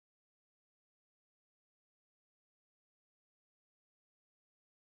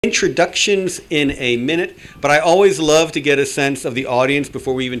Introductions in a minute, but I always love to get a sense of the audience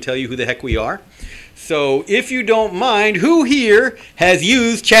before we even tell you who the heck we are. So if you don't mind, who here has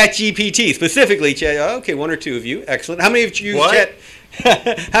used ChatGPT? Specifically, okay, one or two of you. Excellent. How many of you used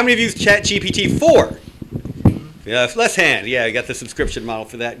How many of you used ChatGPT 4? Yeah, less hand. Yeah, I got the subscription model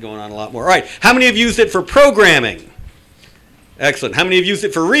for that going on a lot more. All right. How many have used it for programming? Excellent. How many have used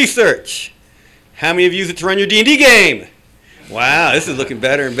it for research? How many have used it to run your D&D game? Wow, this is looking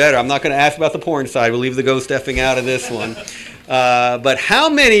better and better. I'm not going to ask about the porn side. We'll leave the ghost effing out of this one. But how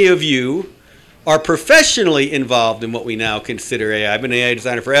many of you are professionally involved in what we now consider AI? I've been an AI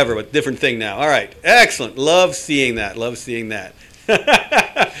designer forever, but different thing now. All right, excellent. Love seeing that. Love seeing that.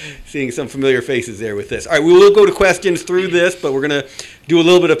 Seeing some familiar faces there with this. All right, we will go to questions through this, but we're going to do a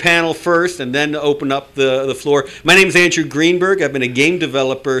little bit of panel first and then open up the floor. My name is Andrew Greenberg. I've been a game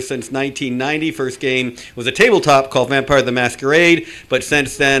developer since 1990. First game was a tabletop called Vampire the Masquerade, but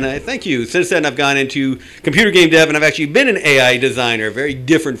since then, thank you. Since then, I've gone into computer game dev, and I've actually been an AI designer, a very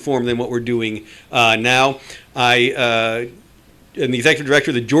different form than what we're doing now. I'm the executive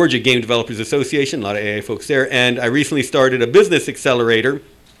director of the Georgia Game Developers Association, a lot of AI folks there, and I recently started a business accelerator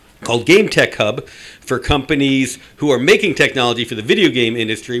called Game Tech Hub for companies who are making technology for the video game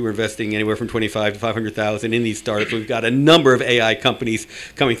industry. We're investing anywhere from 25 to 500,000 in these startups. We've got a number of AI companies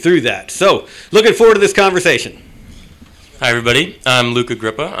coming through that. So, looking forward to this conversation. Hi, everybody. I'm Luca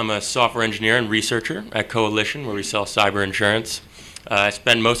Grippa. I'm a software engineer and researcher at Coalition, where we sell cyber insurance. I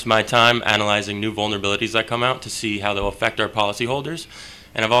spend most of my time analyzing new vulnerabilities that come out to see how they'll affect our policyholders.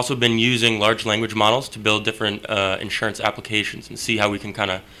 And I've also been using large language models to build different insurance applications and see how we can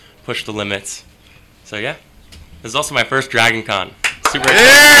kind of push the limits. So yeah, this is also my first Dragon Con. Super excited.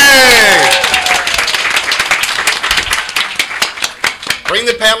 Bring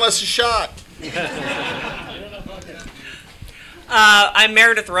the panelists a shot. I'm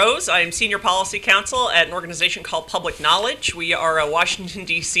Meredith Rose. I'm Senior Policy Counsel at an organization called Public Knowledge. We are a Washington,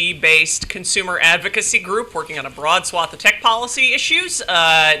 D.C.-based consumer advocacy group working on a broad swath of tech policy issues.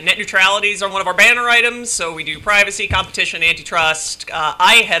 Net neutrality is one of our banner items, so we do privacy, competition, antitrust.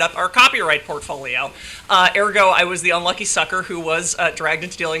 I head up our copyright portfolio. Ergo, I was the unlucky sucker who was dragged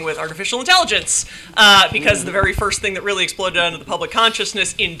into dealing with artificial intelligence because the very first thing that really exploded onto the public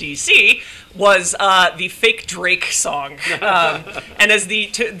consciousness in D.C. was the fake Drake song. And as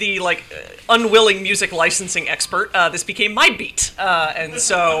the unwilling music licensing expert, this became my beat. And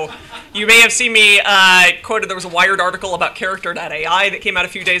so you may have seen me quoted. There was a Wired article about character.ai that came out a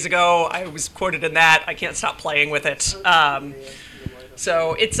few days ago. I was quoted in that. I can't stop playing with it.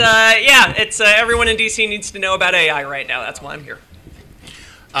 So it's everyone in DC needs to know about AI right now. That's why I'm here.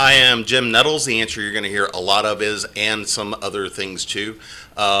 I am Jim Nettles. The answer you're going to hear a lot of is, and some other things too.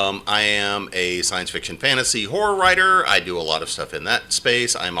 I am a science fiction fantasy horror writer. I do a lot of stuff in that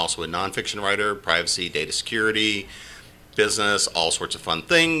space. I'm also a nonfiction writer, privacy, data security, business, all sorts of fun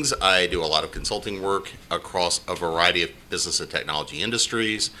things. I do a lot of consulting work across a variety of business and technology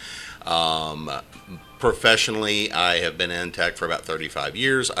industries. Professionally, I have been in tech for about 35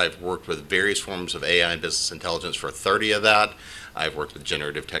 years. I've worked with various forms of AI and business intelligence for 30 of that. I've worked with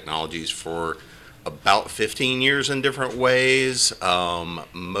generative technologies for about 15 years in different ways.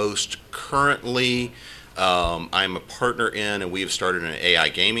 Most currently, I'm a partner in, and we have started an AI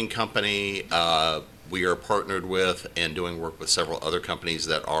gaming company. We are partnered with and doing work with several other companies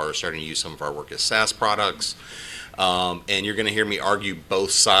that are starting to use some of our work as SaaS products. And you're going to hear me argue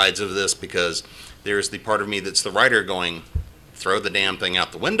both sides of this, because there's the part of me that's the writer going, throw the damn thing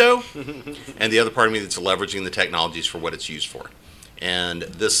out the window, and the other part of me that's leveraging the technologies for what it's used for. And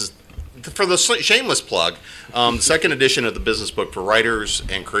this is, for the shameless plug, the second edition of the business book for writers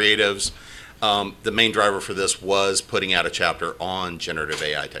and creatives. The main driver for this was putting out a chapter on generative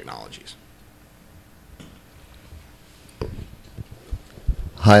AI technologies.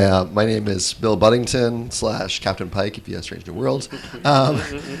 Hi, my name is Bill Budington / Captain Pike, if you have Strange New Worlds.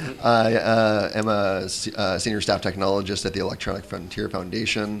 I am a senior staff technologist at the Electronic Frontier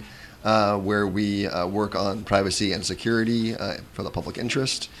Foundation, where we work on privacy and security for the public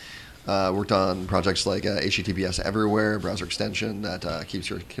interest. Worked on projects like HTTPS Everywhere, browser extension that keeps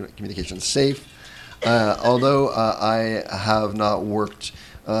your communications safe. Although I have not worked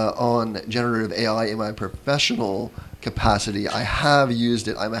on generative AI in my professional capacity, I have used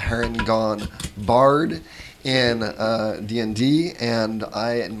it. I'm a Harengon bard in D&D, and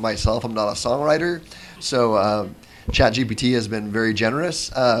I myself am not a songwriter, so ChatGPT has been very generous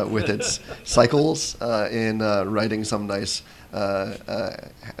with its cycles in writing some nice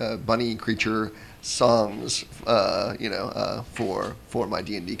bunny creature songs, for my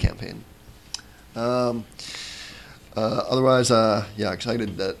D&D campaign. Otherwise, yeah,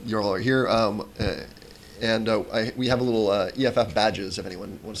 excited that you all are here. We have a little EFF badges if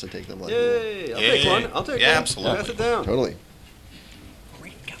anyone wants to take them. Like, Yay! I'll take one. I'll take one. Yeah, absolutely. Pass it down. Totally.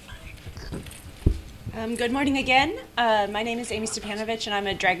 Good morning again. My name is Amie Stepanovich, and I'm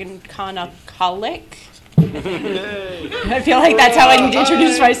a DragonCon alcoholic. I feel like that's how I need to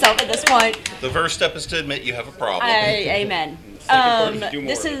introduce myself at this point. The first step is to admit you have a problem. Amen.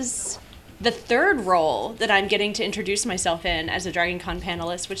 This is the third role that I'm getting to introduce myself in as a DragonCon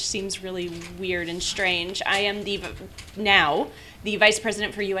panelist, which seems really weird and strange. I am now the Vice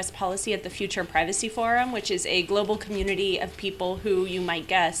President for U.S. Policy at the Future Privacy Forum, which is a global community of people who, you might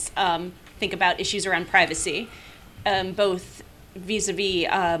guess, think about issues around privacy, both vis-a-vis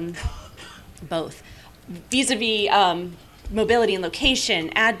mobility and location,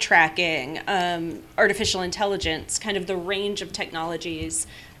 ad tracking, artificial intelligence, kind of the range of technologies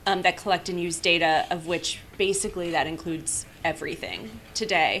that collect and use data, of which basically that includes everything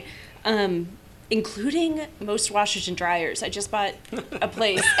today, including most washers and dryers. I just bought a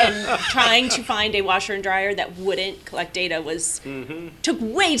place, and trying to find a washer and dryer that wouldn't collect data took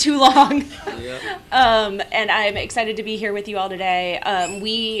way too long. And I'm excited to be here with you all today.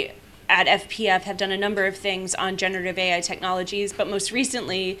 We at FPF have done a number of things on generative AI technologies, but most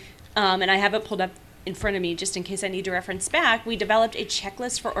recently, and I have it pulled up in front of me just in case I need to reference back, we developed a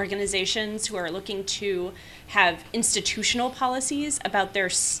checklist for organizations who are looking to have institutional policies about their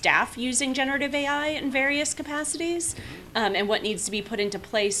staff using generative AI in various capacities, and what needs to be put into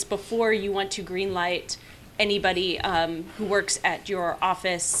place before you want to greenlight anybody who works at your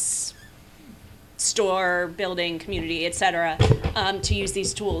office, store, building, community, etc., to use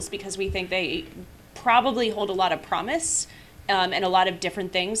these tools, because we think they probably hold a lot of promise and a lot of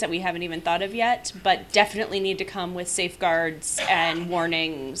different things that we haven't even thought of yet, but definitely need to come with safeguards and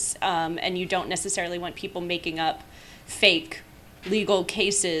warnings, and you don't necessarily want people making up fake legal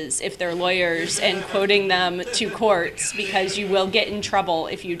cases if they're lawyers and quoting them to courts, because you will get in trouble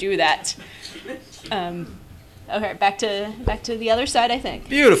if you do that. Okay, back to the other side, I think.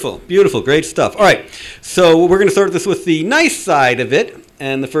 Beautiful, beautiful, great stuff. All right, so we're going to start this with the nice side of it.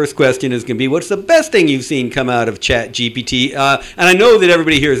 And the first question is going to be, what's the best thing you've seen come out of ChatGPT? And I know that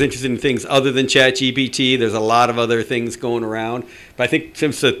everybody here is interested in things other than ChatGPT. There's a lot of other things going around. But I think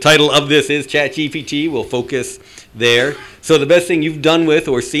since the title of this is ChatGPT, we'll focus there. So the best thing you've done with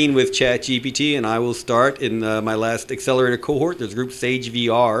or seen with ChatGPT, and I will start in my last accelerator cohort. There's a group, Sage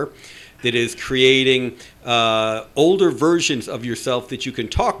VR, that is creating older versions of yourself that you can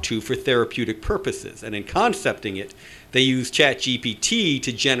talk to for therapeutic purposes. And in concepting it, they use ChatGPT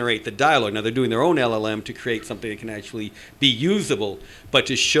to generate the dialogue. Now, they're doing their own LLM to create something that can actually be usable, but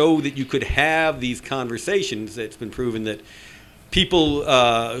to show that you could have these conversations, it's been proven that people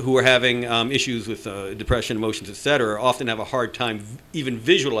who are having issues with depression, emotions, etc., often have a hard time even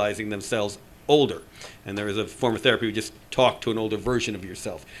visualizing themselves older. And there is a form of therapy where you just talk to an older version of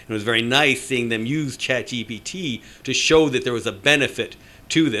yourself. And it was very nice seeing them use ChatGPT to show that there was a benefit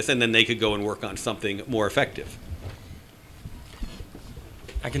to this, and then they could go and work on something more effective.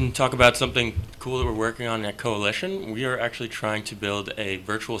 I can talk about something cool that we're working on at Coalition. We are actually trying to build a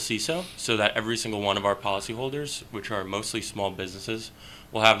virtual CISO so that every single one of our policyholders, which are mostly small businesses,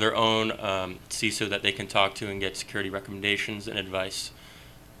 will have their own CISO that they can talk to and get security recommendations and advice.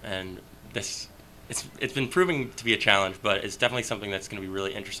 And it's been proving to be a challenge, but it's definitely something that's going to be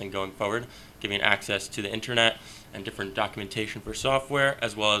really interesting going forward, giving access to the internet and different documentation for software,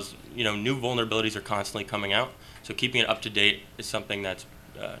 as well as, new vulnerabilities are constantly coming out. So keeping it up to date is something that's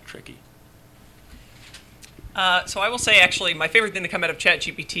tricky. So I will say, actually, my favorite thing to come out of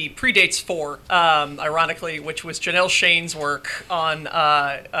ChatGPT predates 4, ironically, which was Janelle Shane's work on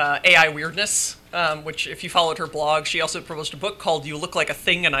AI weirdness, which, if you followed her blog, she also published a book called You Look Like a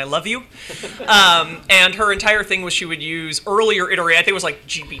Thing and I Love You. And her entire thing was she would use earlier iteration, I think it was like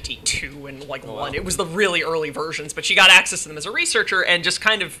GPT-2 and like 1. It was the really early versions, but she got access to them as a researcher and just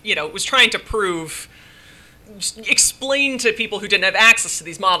kind of, was trying to explain to people who didn't have access to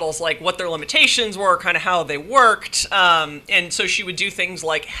these models, like what their limitations were, kind of how they worked. And so she would do things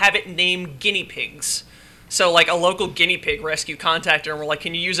like have it name guinea pigs. So like a local guinea pig rescue contacted her and were like,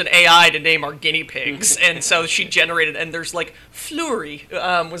 can you use an AI to name our guinea pigs? And so she generated, and there's like Flurry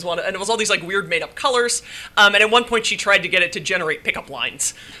was one, and it was all these like weird made up colors. And at one point she tried to get it to generate pickup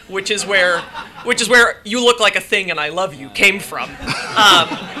lines, which is where you look like a thing and I love you came from.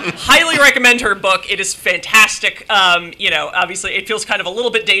 Highly recommend her book. It is fantastic. Obviously it feels kind of a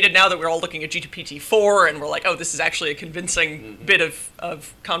little bit dated now that we're all looking at GPT-4 and we're like, oh, this is actually a convincing bit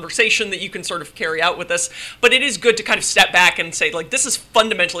of conversation that you can sort of carry out with this. But it is good to kind of step back and say, like, this is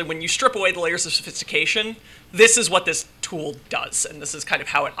fundamentally, when you strip away the layers of sophistication, this is what this tool does, and this is kind of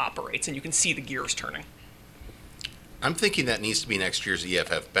how it operates, and you can see the gears turning. I'm thinking that needs to be next year's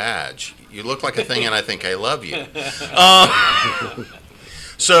EFF badge. You look like a thing, and I think I love you.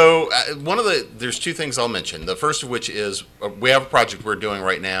 There's two things I'll mention. The first of which is we have a project we're doing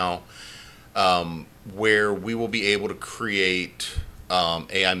right now where we will be able to create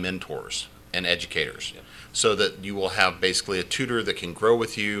AI mentors and educators. Yep. So that you will have basically a tutor that can grow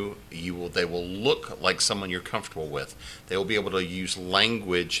with you. They will look like someone you're comfortable with. They will be able to use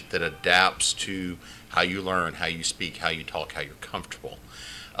language that adapts to how you learn, how you speak, how you talk, how you're comfortable.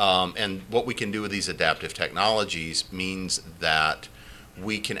 And what we can do with these adaptive technologies means that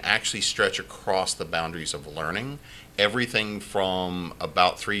we can actually stretch across the boundaries of learning, everything from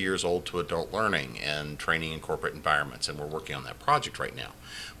about 3 years old to adult learning and training in corporate environments, and we're working on that project right now.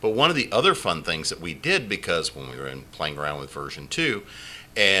 But one of the other fun things that we did, because when we were playing around with version 2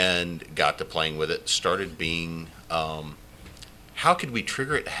 and got to playing with it, started being how could we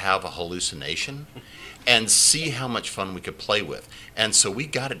trigger it to have a hallucination and see how much fun we could play with. And so we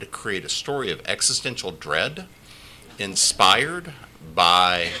got it to create a story of existential dread inspired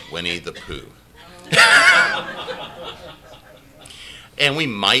by Winnie the Pooh. And we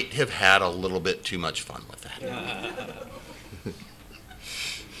might have had a little bit too much fun with that.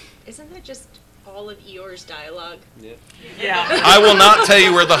 Isn't that just all of Eeyore's dialogue? Yeah. I will not tell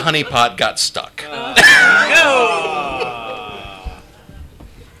you where the honeypot got stuck.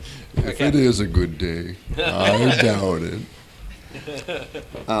 If it is a good day, I doubt it.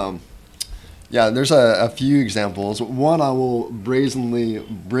 Yeah, there's a few examples. One, I will brazenly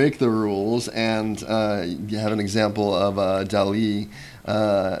break the rules and have an example of DALL-E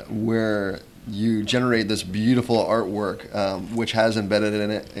where you generate this beautiful artwork which has embedded in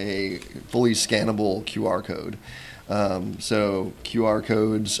it a fully scannable QR code. So QR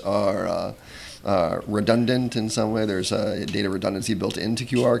codes are redundant in some way. There's a data redundancy built into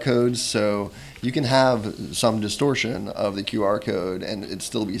QR codes, so you can have some distortion of the QR code and it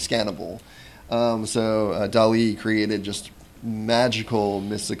still be scannable. So DALL-E created just magical,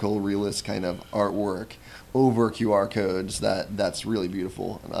 mystical, realist kind of artwork over QR codes that's really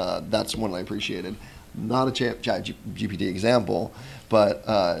beautiful. That's one I appreciated. Not a ChatGPT example, but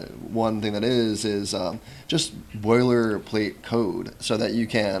one thing that is just boilerplate code so that you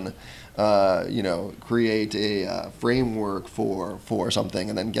can create a framework for something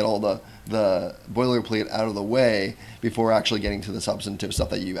and then get all the boilerplate out of the way before actually getting to the substantive stuff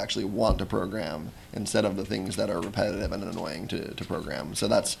that you actually want to program instead of the things that are repetitive and annoying to program. So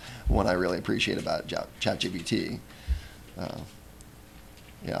that's one I really appreciate about ChatGPT.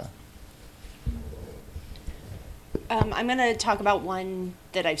 Yeah. I'm going to talk about one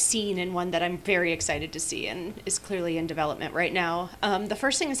that I've seen and one that I'm very excited to see and is clearly in development right now. The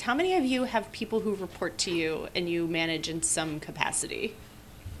first thing is, how many of you have people who report to you and you manage in some capacity?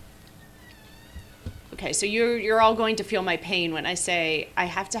 Okay, so you're all going to feel my pain when I say I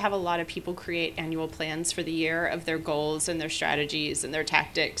have to have a lot of people create annual plans for the year of their goals and their strategies and their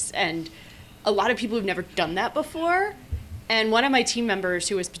tactics, and a lot of people who've never done that before. And one of my team members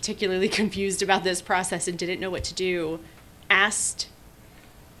who was particularly confused about this process and didn't know what to do asked,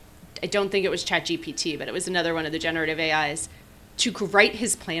 I don't think it was ChatGPT, but it was another one of the generative AIs, to write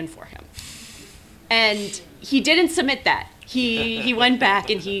his plan for him. And he didn't submit that. He went back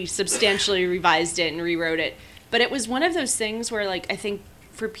and he substantially revised it and rewrote it. But it was one of those things where, like, I think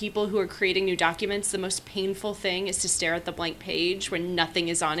for people who are creating new documents, the most painful thing is to stare at the blank page when nothing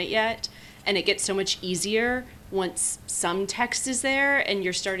is on it yet. And it gets so much easier once some text is there and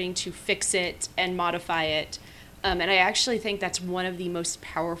you're starting to fix it and modify it. And I actually think that's one of the most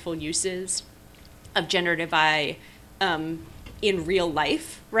powerful uses of generative AI in real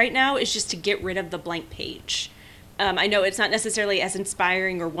life right now, is just to get rid of the blank page. I know it's not necessarily as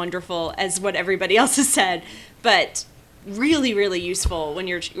inspiring or wonderful as what everybody else has said, but really, really useful when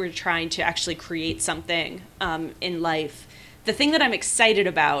you're trying to actually create something in life. The thing that I'm excited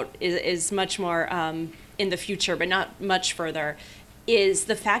about is much more in the future, but not much further, is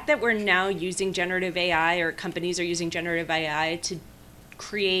the fact that we're now using generative AI, or companies are using generative AI to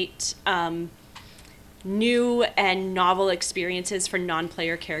create new and novel experiences for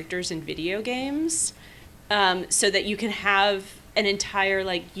non-player characters in video games, so that you can have an entire,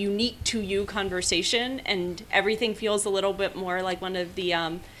 like, unique to you conversation, and everything feels a little bit more like one of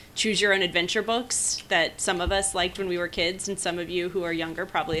the choose your own adventure books that some of us liked when we were kids, and some of you who are younger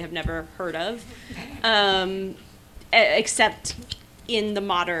probably have never heard of, except in the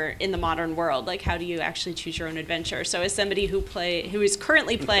modern world. Like, how do you actually choose your own adventure? So as somebody who is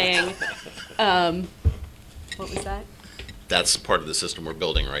currently playing, what was that? That's part of the system we're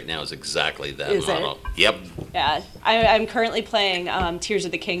building right now, is exactly that Is model. it? Yep. Yeah, I'm currently playing Tears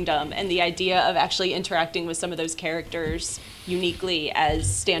of the Kingdom, and the idea of actually interacting with some of those characters uniquely as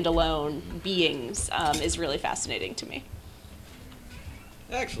standalone beings is really fascinating to me.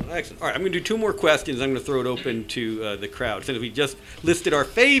 Excellent, excellent. All right, I'm going to do 2 more questions. I'm going to throw it open to the crowd. Since we just listed our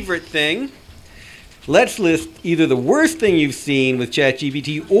favorite thing, let's list either the worst thing you've seen with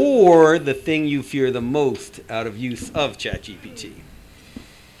ChatGPT or the thing you fear the most out of use of ChatGPT.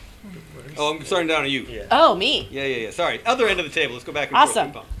 Oh, I'm starting down on you. Yeah. Oh, me. Yeah. Sorry. Other end of the table. Let's go back and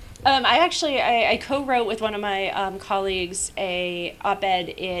Awesome. forth. I co-wrote with one of my colleagues a op-ed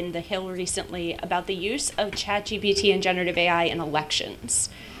in The Hill recently about the use of ChatGPT and generative AI in elections,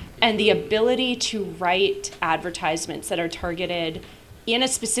 and the ability to write advertisements that are targeted in a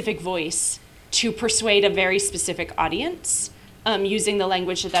specific voice to persuade a very specific audience, using the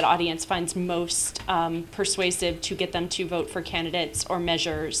language that audience finds most persuasive to get them to vote for candidates or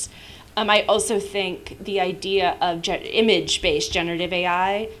measures. I also think the idea of image-based generative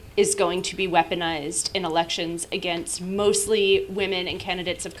AI is going to be weaponized in elections against mostly women and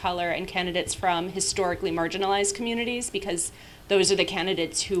candidates of color and candidates from historically marginalized communities, because those are the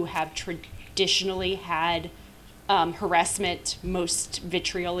candidates who have traditionally had harassment most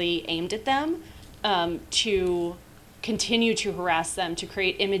vitriolly aimed at them, to continue to harass them, to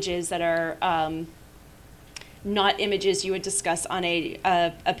create images that are not images you would discuss on a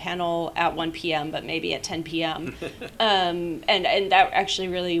panel at 1 p.m., but maybe at 10 p.m. And that actually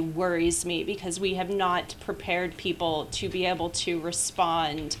really worries me, because we have not prepared people to be able to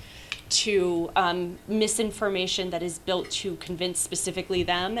respond to misinformation that is built to convince specifically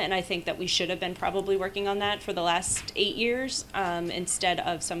them. And I think that we should have been probably working on that for the last 8 years instead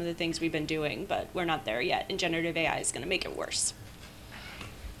of some of the things we've been doing, but we're not there yet, and generative AI is going to make it worse.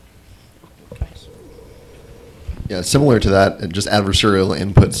 Yeah, similar to that, just adversarial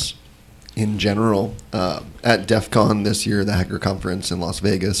inputs in general. At DEF CON this year, the hacker conference in Las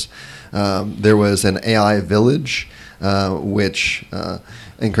Vegas, there was an AI village which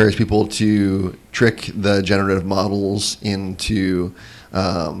encouraged people to trick the generative models into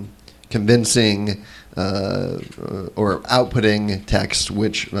convincing or outputting text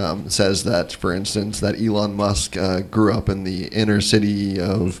which says that, for instance, that Elon Musk grew up in the inner city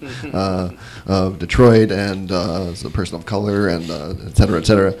of Detroit and is a person of color, and et cetera, et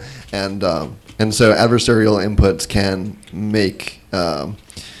cetera. And so adversarial inputs can make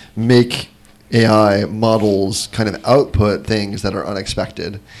AI models kind of output things that are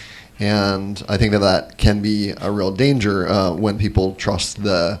unexpected. And I think that can be a real danger when people trust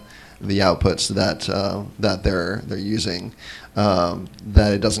the outputs that they're using,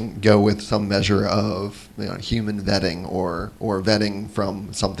 that it doesn't go with some measure of human vetting or vetting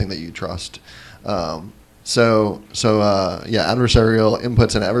from something that you trust. So adversarial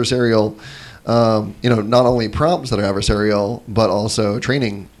inputs and adversarial, not only prompts that are adversarial, but also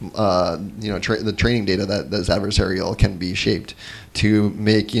training, the training data that is adversarial can be shaped to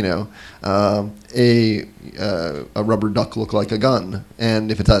make, a rubber duck look like a gun.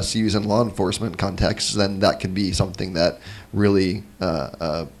 And if it's us used in law enforcement contexts, then that could be something that really,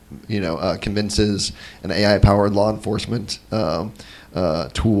 convinces an AI-powered law enforcement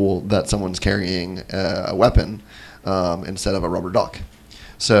tool that someone's carrying a weapon instead of a rubber duck.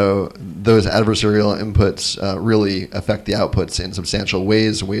 So those adversarial inputs really affect the outputs in substantial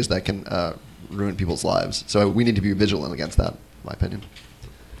ways that can ruin people's lives. So we need to be vigilant against that, in my opinion.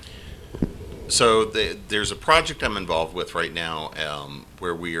 So there's a project I'm involved with right now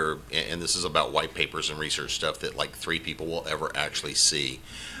where we are, and this is about white papers and research stuff that like 3 people will ever actually see.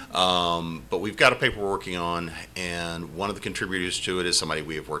 But we've got a paper we're working on, and one of the contributors to it is somebody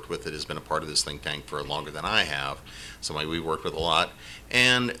we have worked with that has been a part of this think tank for longer than I have, somebody we worked with a lot,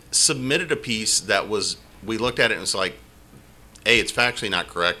 and submitted a piece that we looked at it and it's like, A, it's factually not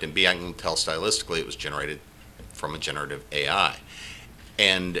correct, and B, I can tell stylistically it was generated from a generative AI.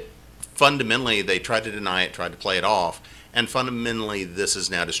 And fundamentally, they tried to deny it, tried to play it off, and fundamentally, this has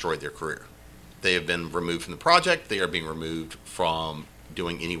now destroyed their career. They have been removed from the project. They are being removed from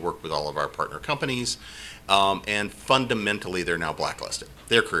doing any work with all of our partner companies, and fundamentally, they're now blacklisted.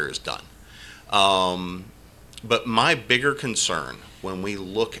 Their career is done. But my bigger concern when we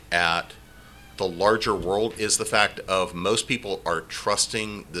look at the larger world is the fact of most people are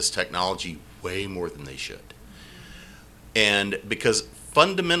trusting this technology way more than they should. And because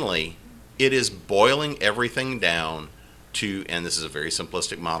fundamentally, it is boiling everything down to, and this is a very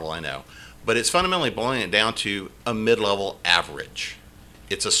simplistic model, I know, but it's fundamentally boiling it down to a mid-level average.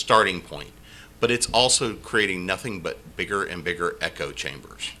 It's a starting point, but it's also creating nothing but bigger and bigger echo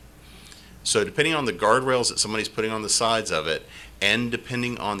chambers. So depending on the guardrails that somebody's putting on the sides of it, and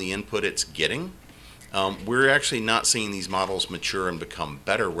depending on the input it's getting, we're actually not seeing these models mature and become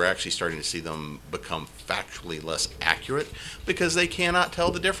better. We're actually starting to see them become factually less accurate because they cannot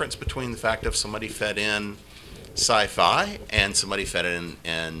tell the difference between the fact of somebody fed in sci-fi and somebody fed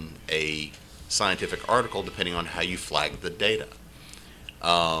in a scientific article, depending on how you flag the data.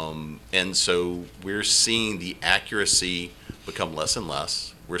 And so we're seeing the accuracy become less and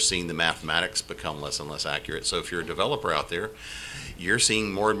less. We're seeing the mathematics become less and less accurate. So if you're a developer out there, you're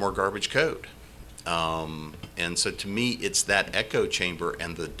seeing more and more garbage code. And so to me, it's that echo chamber,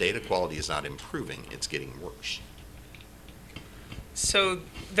 and the data quality is not improving. It's getting worse. So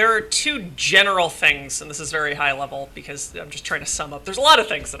there are two general things, and this is very high level because I'm just trying to sum up. There's a lot of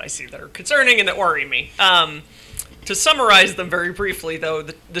things that I see that are concerning and that worry me. To summarize them very briefly, though,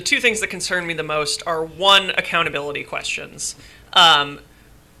 the two things that concern me the most are, one, accountability questions.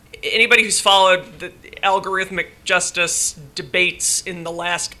 Anybody who's followed the algorithmic justice debates in the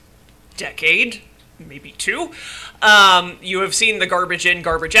last decade, maybe two, you have seen the garbage in,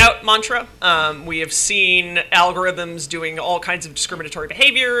 garbage out mantra. We have seen algorithms doing all kinds of discriminatory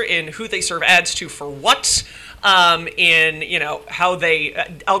behavior in who they serve ads to for what, in how they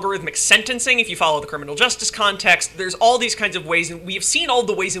algorithmic sentencing. If you follow the criminal justice context, there's all these kinds of ways, and we have seen all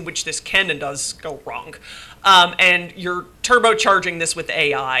the ways in which this can and does go wrong. And you're turbocharging this with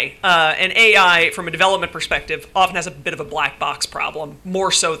AI. And AI, from a development perspective, often has a bit of a black box problem,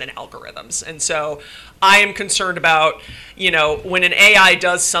 more so than algorithms. And so I am concerned about, when an AI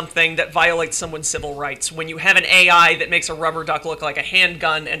does something that violates someone's civil rights, when you have an AI that makes a rubber duck look like a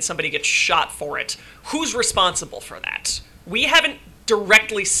handgun and somebody gets shot for it, who's responsible for that? We haven't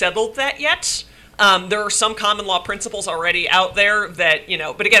directly settled that yet. There are some common law principles already out there that,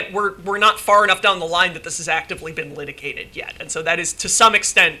 but again, we're not far enough down the line that this has actively been litigated yet. And so that is, to some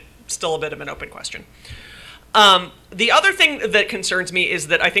extent, still a bit of an open question. The other thing that concerns me is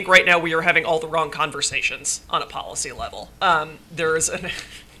that I think right now we are having all the wrong conversations on a policy level.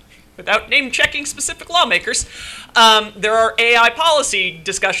 Without name-checking specific lawmakers, there are AI policy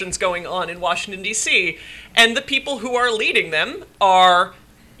discussions going on in Washington, D.C., and the people who are leading them are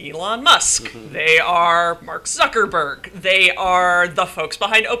Elon Musk. They are Mark Zuckerberg. They are the folks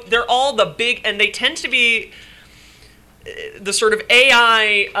behind they're all the big, and they tend to be the sort of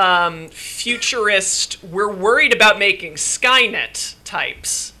AI futurist, we're worried about making Skynet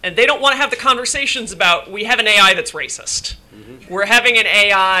types. And they don't want to have the conversations about, we have an AI that's racist. We're having an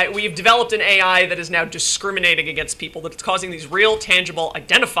AI, we've developed an AI that is now discriminating against people, that's causing these real, tangible,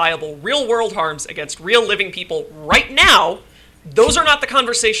 identifiable, real-world harms against real living people right now. Those are not the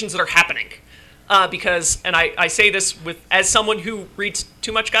conversations that are happening. Because, and I say this as someone who reads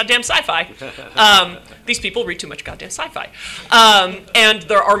too much goddamn sci-fi, these people read too much goddamn sci-fi. And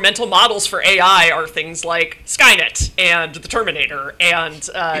there are mental models for AI are things like Skynet and the Terminator and,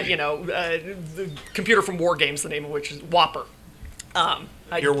 the computer from War Games, the name of which is Whopper.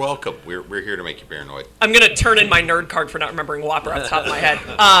 You're welcome. We're here to make you paranoid. I'm going to turn in my nerd card for not remembering Whopper off the top of my head.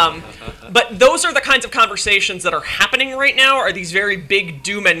 But those are the kinds of conversations that are happening right now, are these very big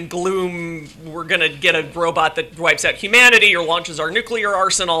doom and gloom, we're going to get a robot that wipes out humanity or launches our nuclear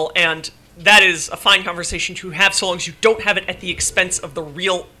arsenal, and that is a fine conversation to have so long as you don't have it at the expense of the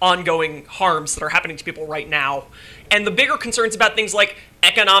real ongoing harms that are happening to people right now. And the bigger concerns about things like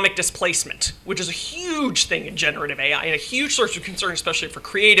economic displacement, which is a huge thing in generative AI and a huge source of concern, especially for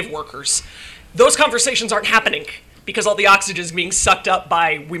creative workers. Those conversations aren't happening because all the oxygen is being sucked up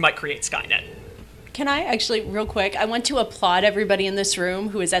by, we might create Skynet. Can I actually, real quick, I want to applaud everybody in this room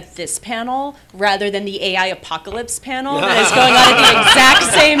who is at this panel rather than the AI apocalypse panel that is going on at the exact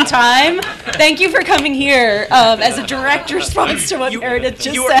same time. Thank you for coming here as a direct response to what Meredith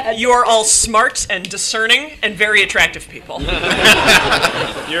just said. You are all smart and discerning and very attractive people.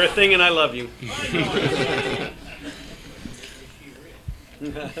 You're a thing and I love you.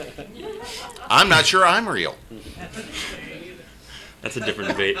 I'm not sure I'm real. That's a different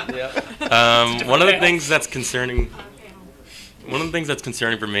debate. One of the things that's concerning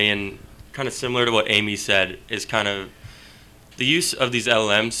for me, and kind of similar to what Amie said, is kind of the use of these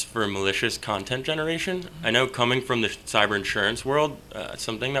LLMs for malicious content generation. I know coming from the cyber insurance world,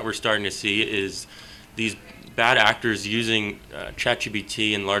 something that we're starting to see is these bad actors using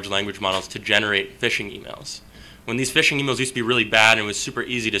ChatGPT and large language models to generate phishing emails. When these phishing emails used to be really bad and it was super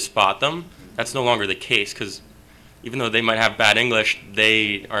easy to spot them, that's no longer the case because even though they might have bad English,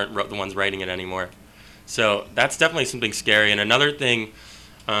 they aren't the ones writing it anymore. So that's definitely something scary. And another thing,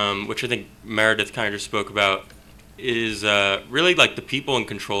 which I think Meredith kind of just spoke about, is really like the people in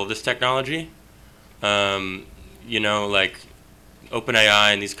control of this technology. You know, like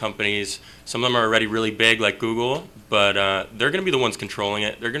OpenAI and these companies, some of them are already really big, like Google, but they're going to be the ones controlling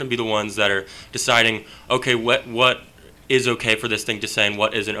it. They're going to be the ones that are deciding, okay, what is okay for this thing to say and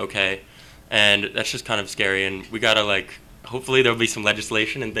what isn't okay. And that's just kind of scary. And we got to, like, hopefully there'll be some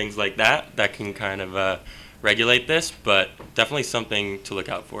legislation and things like that that can kind of regulate this, but definitely something to look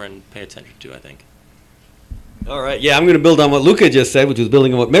out for and pay attention to, I think. All right. Yeah, I'm going to build on what Luca just said, which was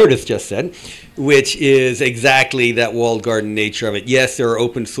building on what Meredith just said, which is exactly that walled garden nature of it. Yes, there are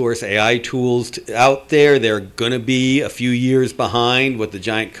open source AI tools out there. They're going to be a few years behind what the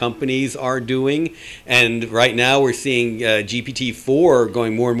giant companies are doing. And right now we're seeing GPT-4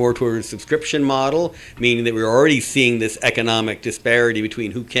 going more and more toward a subscription model, meaning that we're already seeing this economic disparity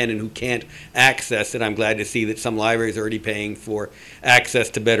between who can and who can't access it. I'm glad to see that some libraries are already paying for access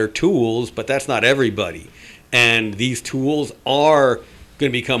to better tools, but that's not everybody. And these tools are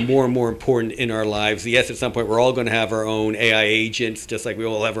going to become more and more important in our lives. Yes, at some point we're all going to have our own AI agents, just like we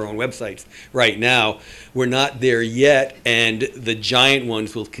all have our own websites right now. We're not there yet, and the giant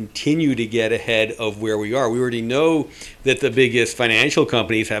ones will continue to get ahead of where we are. We already know that the biggest financial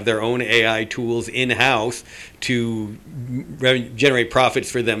companies have their own AI tools in-house to generate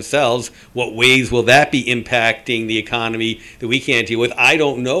profits for themselves. What ways will that be impacting the economy that we can't deal with? I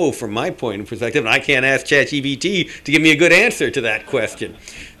don't know from my point of perspective, and I can't ask ChatGPT to give me a good answer to that question.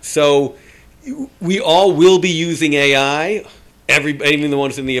 So we all will be using AI, even the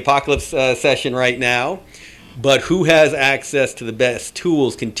ones in the apocalypse session right now, but who has access to the best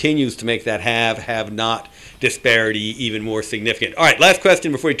tools continues to make that have not disparity even more significant. All right, last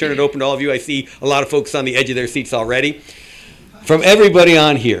question before we turn it open to all of you. I see a lot of folks on the edge of their seats already. From everybody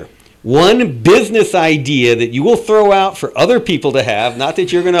on here, one business idea that you will throw out for other people to have, not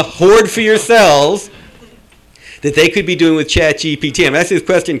that you're going to hoard for yourselves, that they could be doing with ChatGPT. I'm asking this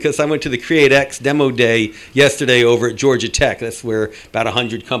question because I went to the CreateX demo day yesterday over at Georgia Tech. That's where about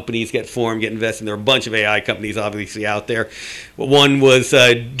 100 companies get formed, get invested. There are a bunch of AI companies obviously out there. One was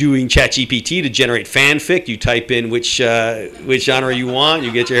doing ChatGPT to generate fanfic. You type in which genre you want,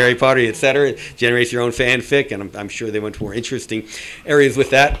 you get your Harry Potter, etc. It generates your own fanfic, and I'm sure they went to more interesting areas with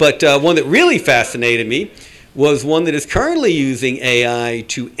that. But one that really fascinated me was one that is currently using AI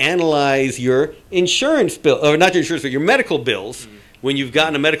to analyze your insurance bill, or not your insurance, but your medical bills, when you've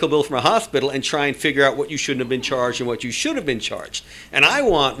gotten a medical bill from a hospital, and try and figure out what you shouldn't have been charged and what you should have been charged. And I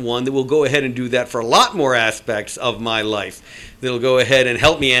want one that will go ahead and do that for a lot more aspects of my life. That'll go ahead and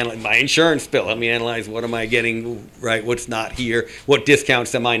help me analyze my insurance bill, help me analyze what am I getting right, what's not here, what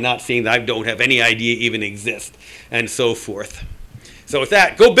discounts am I not seeing that I don't have any idea even exist, and so forth. So with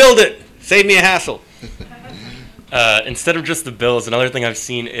that, go build it. Save me a hassle. Instead of just the bills, another thing I've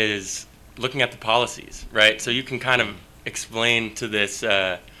seen is looking at the policies, right? So you can kind of explain to this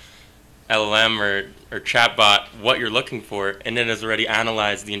LLM or chatbot what you're looking for, and it has already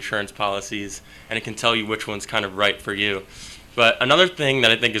analyzed the insurance policies, and it can tell you which one's kind of right for you. But another thing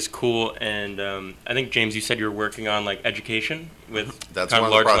that I think is cool, and I think, James, you said you were working on like education with That's kind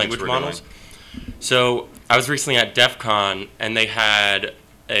one of of the large language models. doing. So I was recently at DEF CON, and they had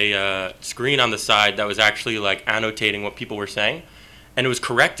a screen on the side that was actually like annotating what people were saying, and it was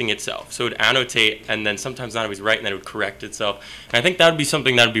correcting itself. So it would annotate, and then sometimes not always right, and then it would correct itself. And I think that would be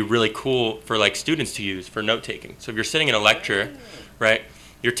something that would be really cool for like students to use for note taking. So if you're sitting in a lecture, right,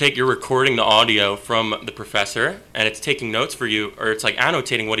 you're recording the audio from the professor, and it's taking notes for you, or it's like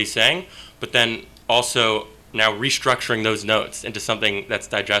annotating what he's saying, but then also now restructuring those notes into something that's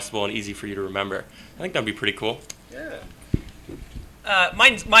digestible and easy for you to remember. I think that'd be pretty cool. Yeah.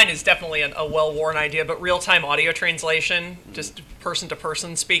 Mine is definitely a well-worn idea, but real-time audio translation, just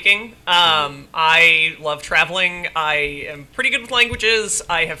person-to-person speaking. I love traveling. I am pretty good with languages.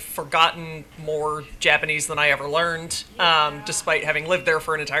 I have forgotten more Japanese than I ever learned, despite having lived there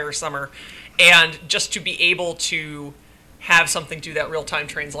for an entire summer. And just to be able to have something do that real-time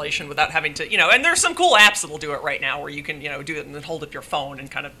translation without having to, and there's some cool apps that will do it right now where you can, do it and then hold up your phone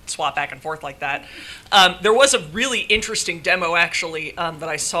and kind of swap back and forth like that. There was a really interesting demo, actually, that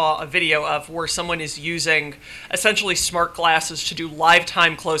I saw a video of where someone is using essentially smart glasses to do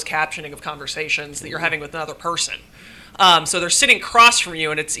live-time closed captioning of conversations that you're having with another person. So they're sitting across from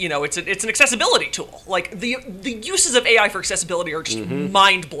you, and it's an accessibility tool. Like the uses of AI for accessibility are just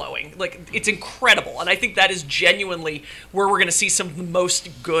mind blowing. Like it's incredible, and I think that is genuinely where we're going to see some of the most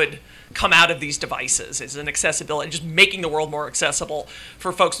good come out of these devices, is an accessibility, just making the world more accessible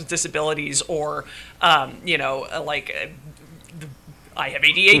for folks with disabilities, or I have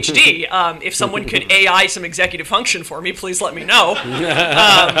ADHD. If someone could AI some executive function for me, please let me know.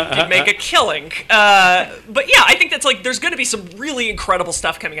 You'd make a killing. But yeah, I think that's there's going to be some really incredible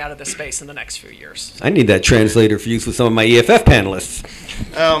stuff coming out of this space in the next few years. I need that translator for use with some of my EFF panelists.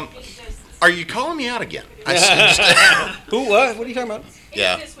 Are you calling me out again? Who? What? What are you talking about?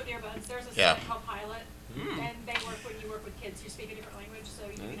 Yeah. It exists with earbuds. There's a site called Pilot, and they work when you work with kids who speak a different language, so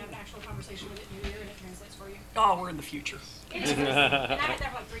you can have an actual conversation with it in your ear, and it translates for you. Oh, we're in the future. It is. And I've had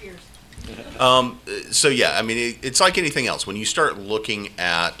that for 3 years. So yeah, I mean, it's like anything else. When you start looking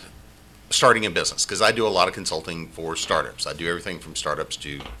at starting a business, because I do a lot of consulting for startups. I do everything from startups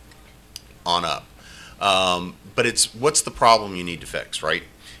to on up. But it's what's the problem you need to fix, right?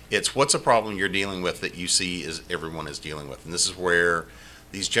 It's what's a problem you're dealing with that you see is everyone is dealing with. And this is where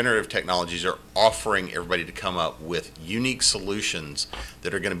these generative technologies are offering everybody to come up with unique solutions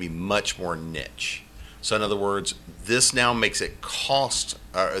that are going to be much more niche. So in other words, this now makes it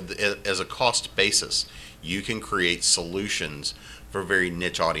as a cost basis. You can create solutions for very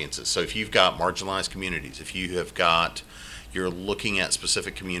niche audiences. So if you've got marginalized communities, if you're looking at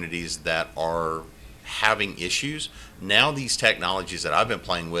specific communities that are having issues, now these technologies that I've been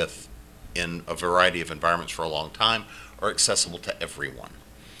playing with in a variety of environments for a long time are accessible to everyone.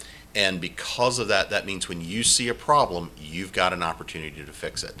 And because of that, that means when you see a problem, you've got an opportunity to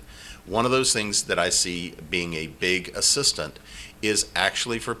fix it. One of those things that I see being a big assistant is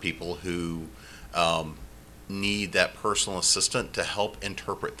actually for people who need that personal assistant to help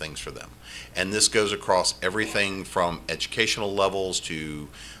interpret things for them. And this goes across everything from educational levels to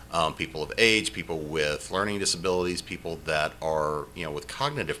people of age, people with learning disabilities, people that are with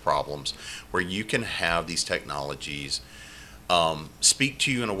cognitive problems, where you can have these technologies speak to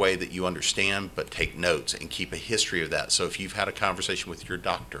you in a way that you understand, but take notes and keep a history of that. So if you've had a conversation with your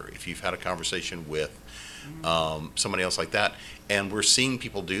doctor, if you've had a conversation with somebody else like that, and we're seeing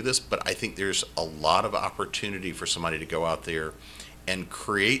people do this, but I think there's a lot of opportunity for somebody to go out there and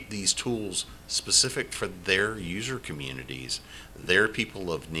create these tools specific for their user communities, their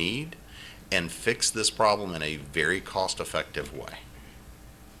people of need, and fix this problem in a very cost-effective way.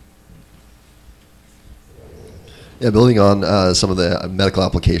 Yeah, building on some of the medical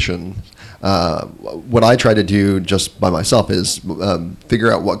application, what I try to do just by myself is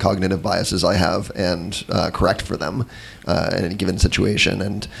figure out what cognitive biases I have and correct for them in any given situation.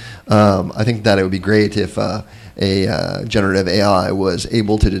 And I think that it would be great if a generative AI was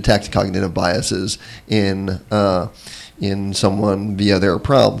able to detect cognitive biases in someone via their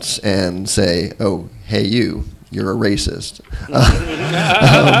prompts and say, "Oh, hey, you're a racist,"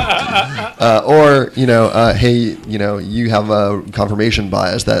 or hey, you have a confirmation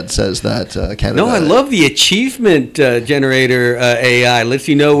bias that says that Canada. No, I love the achievement generator AI. Lets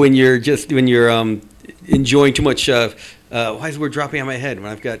you know when you're enjoying too much. Why is the word dropping out of my head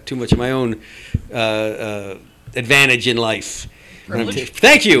when I've got too much of my own advantage in life?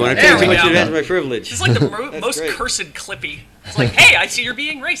 Thank you. When I'm taking too much advantage of my privilege. It's like the most great. cursed Clippy. It's like, hey, I see you're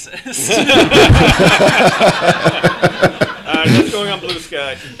being racist. Just going on blue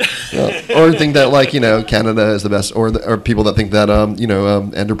sky. Or think that Canada is the best, or people that think that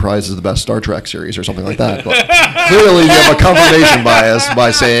Enterprise is the best Star Trek series or something like that. But clearly, you have a confirmation bias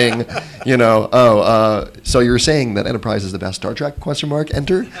by saying, so you're saying that Enterprise is the best Star Trek? ?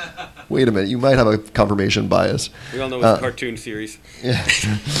 Enter. Wait a minute, you might have a confirmation bias. We all know it's a cartoon series. Yeah.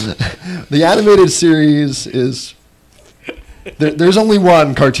 The animated series is. There's only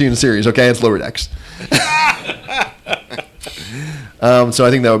one cartoon series, okay? It's Lower Decks. So I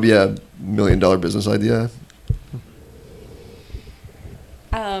think that would be $1 million business idea.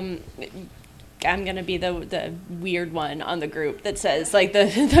 I'm gonna be the weird one on the group that says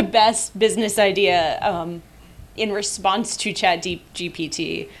the best business idea in response to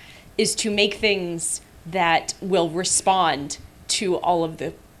ChatGPT is to make things that will respond to all of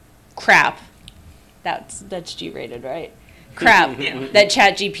the crap. That's G-rated, right? Crap that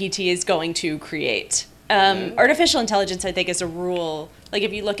ChatGPT is going to create. Artificial intelligence, I think, is a rule. Like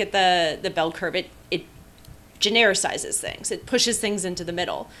if you look at the bell curve, it genericizes things. It pushes things into the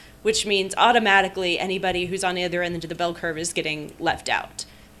middle, which means automatically anybody who's on the other end of the bell curve is getting left out.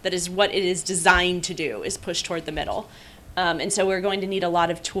 That is what it is designed to do, is push toward the middle. And so we're going to need a lot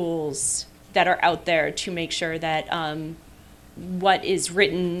of tools that are out there to make sure that what is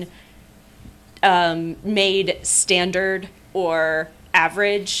written made standard or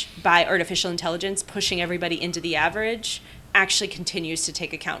average by artificial intelligence, pushing everybody into the average, actually continues to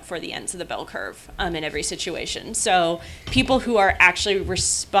take account for the ends of the bell curve in every situation. So people who are actually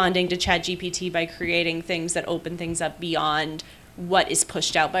responding to ChatGPT by creating things that open things up beyond what is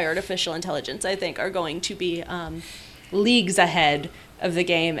pushed out by artificial intelligence, I think, are going to be leagues ahead of the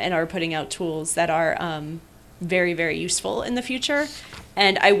game and are putting out tools that are very, very useful in the future.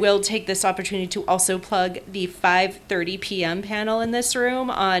 And I will take this opportunity to also plug the 5:30 p.m. panel in this room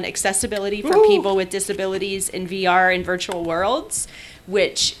on accessibility for people with disabilities in VR and virtual worlds,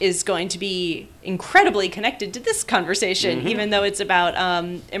 which is going to be incredibly connected to this conversation, even though it's about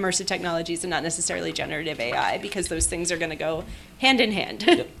immersive technologies and not necessarily generative AI, because those things are going to go hand in hand.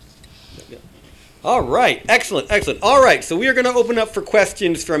 Yep. All right, excellent, excellent. All right, so we are going to open up for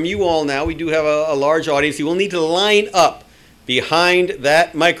questions from you all now. We do have a large audience. You will need to line up behind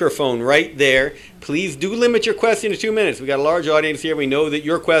that microphone right there. Please do limit your question to 2 minutes. We got a large audience here. We know that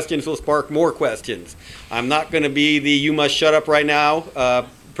your questions will spark more questions. I'm not going to be the you must shut up right now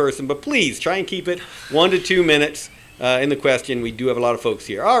person, but please try and keep it 1 to 2 minutes in the question. We do have a lot of folks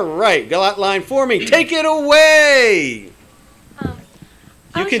here. All right, got line for me. Take it away.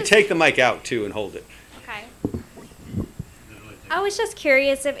 You can take the mic out too and hold it. Okay. I was just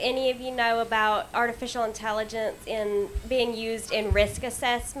curious if any of you know about artificial intelligence in being used in risk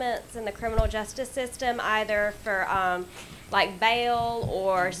assessments in the criminal justice system, either for like bail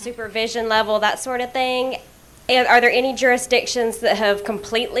or supervision level, that sort of thing. And are there any jurisdictions that have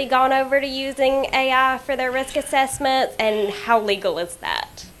completely gone over to using AI for their risk assessments, and how legal is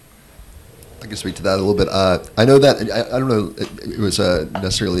that? I can speak to that a little bit. I know that, I don't know, it was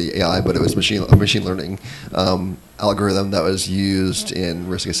necessarily AI, but it was a machine learning algorithm that was used in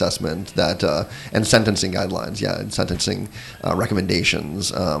risk assessment that and sentencing guidelines, and sentencing recommendations.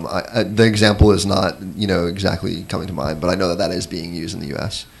 The example is not, exactly coming to mind, but I know that that is being used in the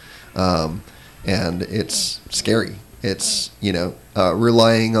U.S. And it's scary. It's,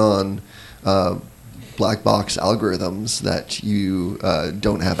 relying on black box algorithms that you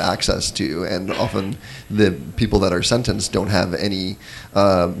don't have access to, and often the people that are sentenced don't have any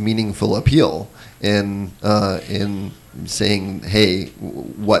meaningful appeal in saying, hey,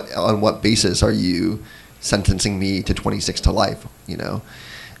 on what basis are you sentencing me to 26 to life?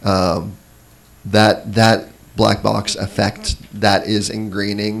 That black box effect that is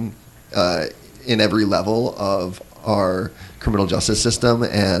ingraining in every level of our criminal justice system,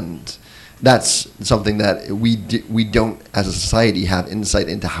 and that's something that we don't, as a society, have insight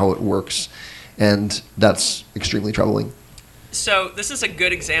into how it works, and that's extremely troubling. So this is a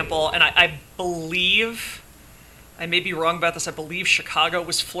good example, and I believe, I may be wrong about this, I believe Chicago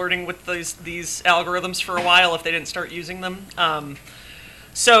was flirting with these algorithms for a while if they didn't start using them.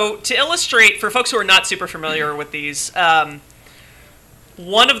 So to illustrate, for folks who are not super familiar with these,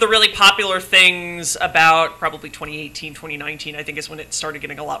 one of the really popular things about probably 2018, 2019, I think is when it started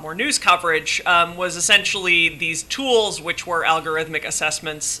getting a lot more news coverage, was essentially these tools which were algorithmic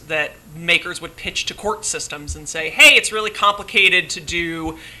assessments that makers would pitch to court systems and say, hey, it's really complicated to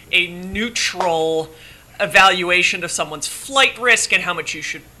do a neutral evaluation of someone's flight risk and how much you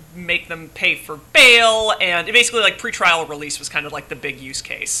should make them pay for bail. And basically, like, pretrial release was kind of like the big use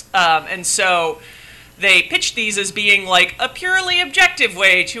case. And so they pitched these as being like a purely objective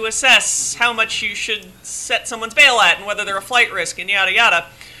way to assess how much you should set someone's bail at and whether they're a flight risk and yada yada.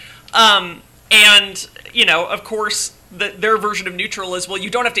 And, of course, their version of neutral is, well, you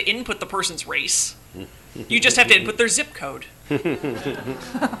don't have to input the person's race. You just have to input their zip code.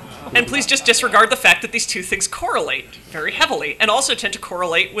 And please just disregard the fact that these two things correlate very heavily, and also tend to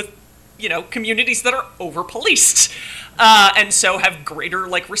correlate with, communities that are over-policed. And so have greater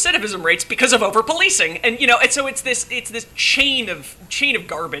recidivism rates because of over-policing, and and so it's this chain of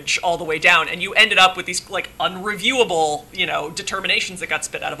garbage all the way down, and you ended up with these unreviewable determinations that got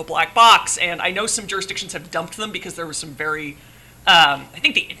spit out of a black box. And I know some jurisdictions have dumped them because there was some very I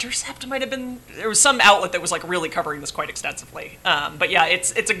think The Intercept might have been, there was some outlet that was really covering this quite extensively. But yeah,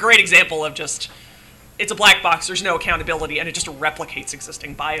 it's a great example of just, it's a black box, there's no accountability, and it just replicates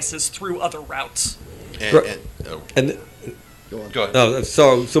existing biases through other routes. Go ahead.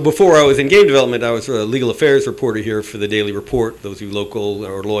 So before I was in game development, I was a legal affairs reporter here for the Daily Report. Those of you local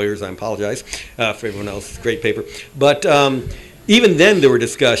or lawyers, I apologize. For everyone else, great paper. But even then, there were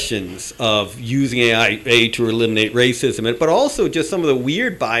discussions of using AI to eliminate racism, but also just some of the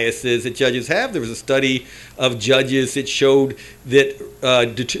weird biases that judges have. There was a study of judges that showed that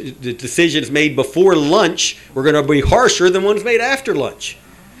the decisions made before lunch were going to be harsher than ones made after lunch.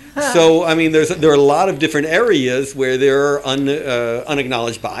 So, I mean, there are a lot of different areas where there are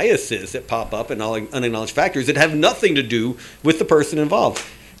unacknowledged biases that pop up and unacknowledged factors that have nothing to do with the person involved.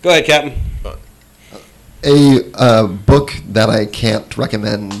 Go ahead, Captain. A book that I can't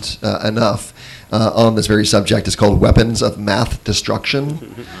recommend enough on this very subject is called Weapons of Math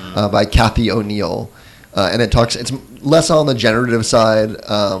Destruction by Kathy O'Neill. And it's less on the generative side,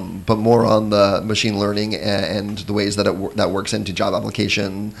 but more on the machine learning and the ways that that works into job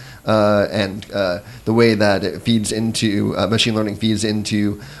application, and the way that it feeds into machine learning feeds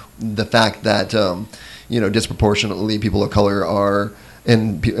into the fact that disproportionately people of color are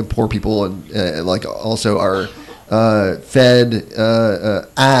and poor people and like also are fed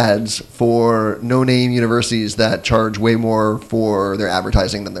ads for no-name universities that charge way more for their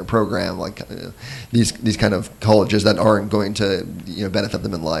advertising than their program, like these kind of colleges that aren't going to benefit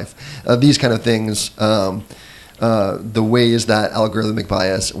them in life. These kind of things, the ways that algorithmic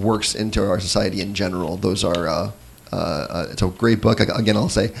bias works into our society in general, those are it's a great book. Again, I'll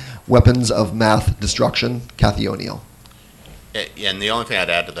say Weapons of Math Destruction, Kathy O'Neill. And the only thing I'd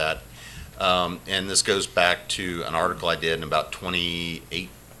add to that, and this goes back to an article I did in about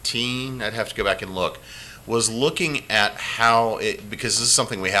 2018, I'd have to go back and look, was looking at how because this is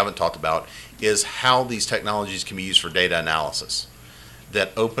something we haven't talked about, is how these technologies can be used for data analysis,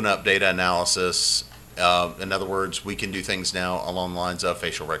 that open up data analysis. In other words, we can do things now along the lines of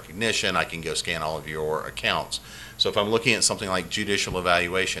facial recognition. I can go scan all of your accounts. So if I'm looking at something like judicial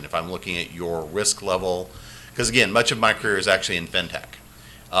evaluation, if I'm looking at your risk level, because again, much of my career is actually in fintech.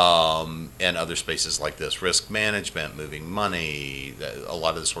 And other spaces like this, risk management, moving money, a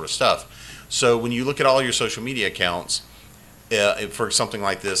lot of this sort of stuff. So when you look at all your social media accounts, for something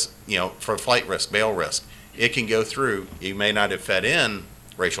like this, for flight risk, bail risk, it can go through. You may not have fed in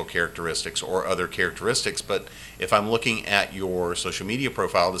racial characteristics or other characteristics, but if I'm looking at your social media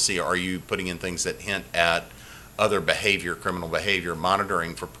profile to see, are you putting in things that hint at other behavior, criminal behavior,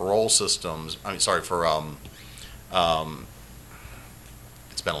 monitoring for parole systems,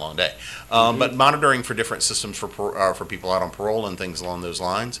 it's been a long day. But monitoring for different systems for people out on parole and things along those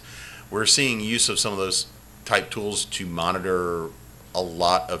lines. We're seeing use of some of those type tools to monitor a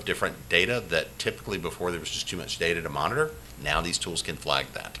lot of different data that typically before there was just too much data to monitor. Now these tools can flag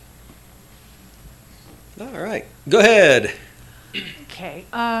that. All right. Go ahead. Okay.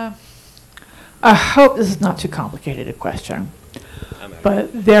 I hope this is not too complicated a question.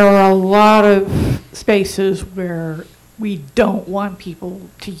 But there are a lot of spaces where we don't want people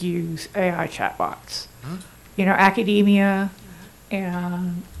to use AI chatbots. Academia,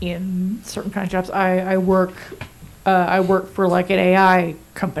 and in certain kinds of jobs. I work for like an AI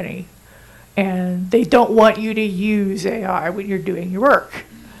company, and they don't want you to use AI when you're doing your work.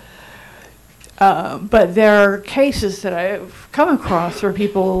 But there are cases that I've come across where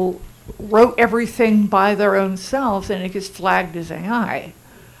people wrote everything by their own selves and it gets flagged as AI,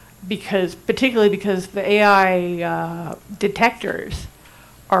 particularly because the AI detectors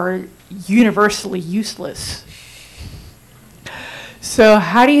are universally useless. So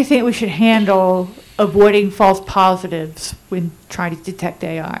how do you think we should handle avoiding false positives when trying to detect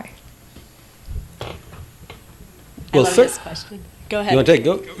AI? I love this question. Go ahead. You want to take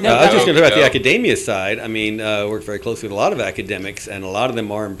go? No, I was just going to talk about the go. academia side. I mean, I work very closely with a lot of academics, and a lot of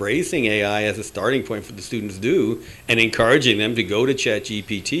them are embracing AI as a starting point for the students to do, and encouraging them to go to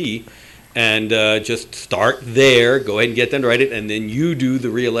ChatGPT and just start there. Go ahead and get them to write it, and then you do the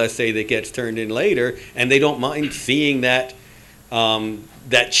real essay that gets turned in later. And they don't mind seeing that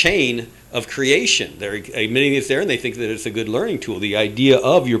that chain of creation. They're admitting it's there, and they think that it's a good learning tool. The idea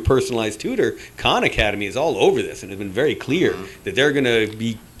of your personalized tutor, Khan Academy, is all over this, and has been very clear that they're going to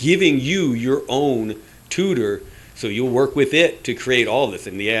be giving you your own tutor, so you'll work with it to create all of this,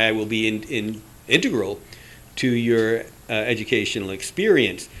 and the AI will be integral to your educational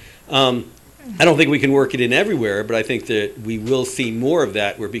experience. I don't think we can work it in everywhere, but I think that we will see more of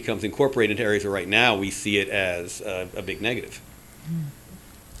that where it becomes incorporated into areas where right now we see it as a big negative.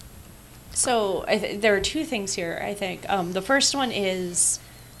 So there are two things here, I think. The first one is,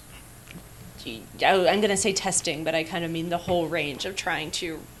 I'm going to say testing, but I kind of mean the whole range of trying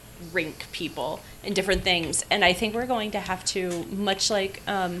to rank people in different things. And I think we're going to have to, much like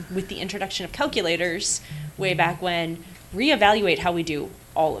with the introduction of calculators way back when, reevaluate how we do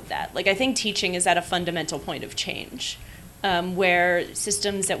all of that. Like, I think teaching is at a fundamental point of change, where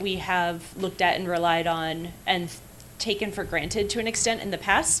systems that we have looked at and relied on and taken for granted to an extent in the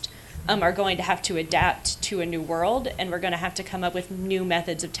past are going to have to adapt to a new world, and we're going to have to come up with new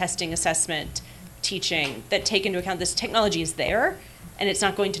methods of testing, assessment, teaching that take into account this technology is there, and it's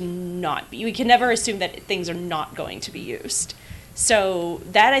not going to not be. We can never assume that things are not going to be used. So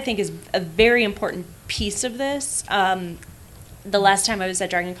that, I think, is a very important piece of this. The last time I was at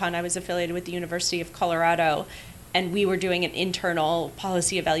DragonCon, I was affiliated with the University of Colorado, and we were doing an internal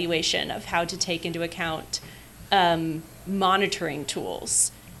policy evaluation of how to take into account monitoring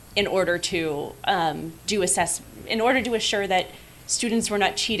tools in order to in order to assure that students were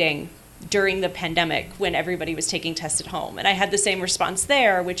not cheating during the pandemic when everybody was taking tests at home. And I had the same response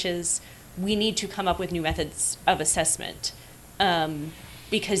there, which is we need to come up with new methods of assessment,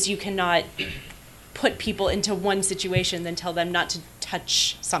 because you cannot put people into one situation then tell them not to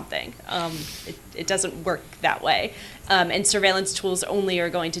touch something. It doesn't work that way. And surveillance tools only are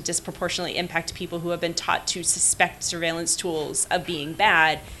going to disproportionately impact people who have been taught to suspect surveillance tools of being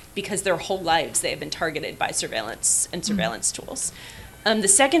bad because their whole lives they have been targeted by surveillance and surveillance tools. The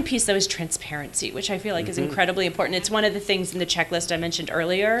second piece, though, is transparency, which I feel like is incredibly important. It's one of the things in the checklist I mentioned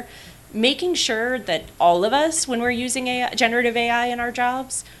earlier. Making sure that all of us, when we're using generative AI in our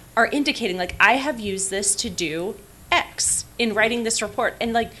jobs, are indicating, like, I have used this to do X in writing this report,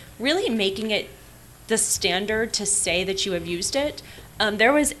 and, like, really making it the standard to say that you have used it.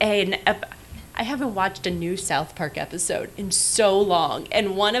 There was I haven't watched a new South Park episode in so long,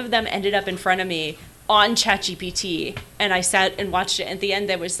 and one of them ended up in front of me on ChatGPT, and I sat and watched it. At the end,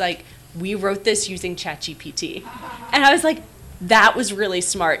 there was like, we wrote this using ChatGPT. And I was like, that was really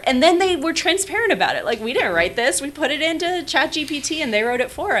smart. And then they were transparent about it. Like, we didn't write this. We put it into ChatGPT, and they wrote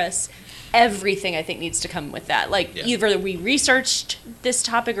it for us. Everything, I think, needs to come with that. Like, either we researched this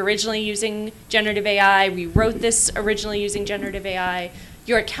topic originally using generative AI, we wrote this originally using generative AI.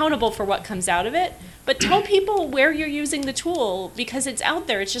 You're accountable for what comes out of it, but tell people where you're using the tool, because it's out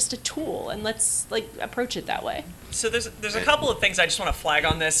there. It's just a tool, and let's, like, approach it that way. So there's a couple of things I just want to flag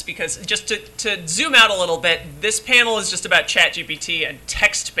on this, because just to zoom out a little bit, this panel is just about ChatGPT and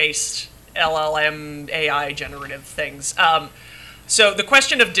text-based LLM AI generative things. So the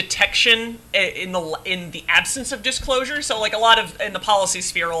question of detection in the absence of disclosure. So, like, in the policy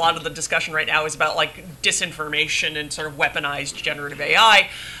sphere, a lot of the discussion right now is about, like, disinformation and sort of weaponized generative AI,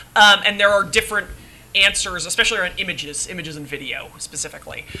 and there are different answers, especially around images and video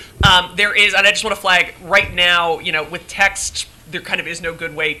specifically. There is, and I just want to flag right now, with text, there kind of is no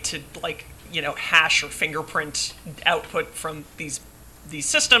good way to, like, hash or fingerprint output from these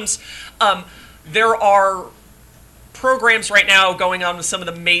systems. There are programs right now going on with some of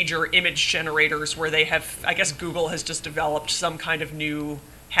the major image generators where they have, I guess Google has just developed some kind of new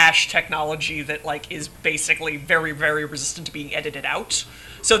hash technology that, like, is basically very, very resistant to being edited out.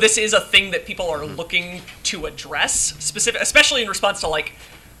 So this is a thing that people are looking to address, especially in response to, like,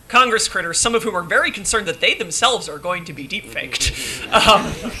 Congress critters, some of whom are very concerned that they themselves are going to be deepfaked.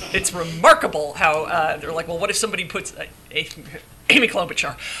 It's remarkable how they're like, well, what if somebody puts Amie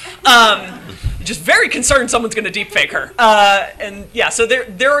Klobuchar, just very concerned someone's going to deepfake her. And yeah, so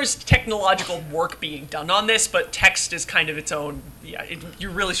there is technological work being done on this, but text is kind of its own. Yeah, you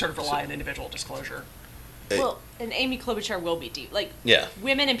really sort of rely on individual disclosure. Well, and Amie Klobuchar will be yeah.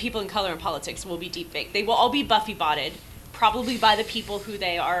 Women and people in color in politics will be deepfaked. They will all be Buffy botted, probably by the people who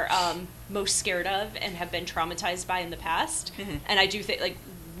they are most scared of and have been traumatized by in the past. Mm-hmm. And I do think, like,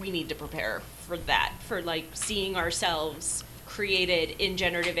 we need to prepare for that, for, like, seeing ourselves created in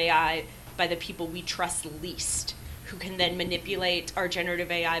generative AI by the people we trust least, who can then manipulate our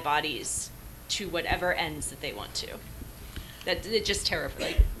generative AI bodies to whatever ends that they want to. That it just terrifies.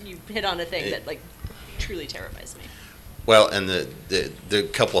 Like, you hit on a thing that, like, truly terrifies me. Well, and the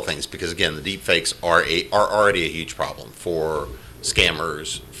couple of things, because again, the deepfakes are already a huge problem for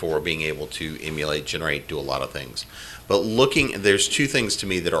scammers, for being able to emulate, generate, do a lot of things. But there's two things to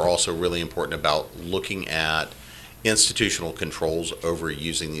me that are also really important about looking at institutional controls over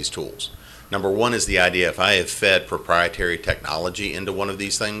using these tools. Number one is the idea, if I have fed proprietary technology into one of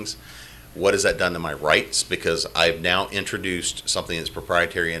these things, what has that done to my rights? Because I've now introduced something that's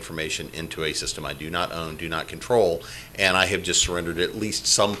proprietary information into a system I do not own, do not control, and I have just surrendered at least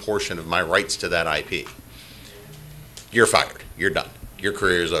some portion of my rights to that IP. You're fired. You're done. Your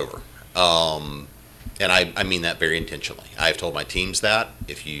career is over. And I mean that very intentionally. I've told my teams that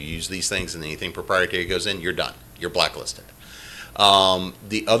if you use these things and anything proprietary goes in, you're done. You're blacklisted.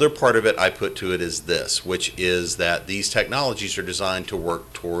 The other part of it I put to it is this, which is that these technologies are designed to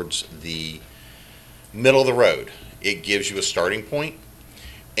work towards the middle of the road. It gives you a starting point,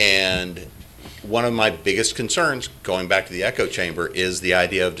 and one of my biggest concerns, going back to the echo chamber, is the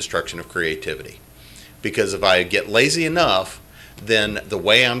idea of destruction of creativity. Because if I get lazy enough, then the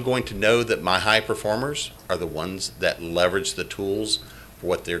way I'm going to know that my high performers are the ones that leverage the tools for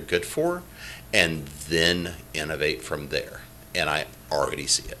what they're good for, and then innovate from there. And I already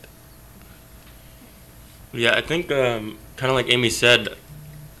see it. Yeah, I think kind of like Amie said,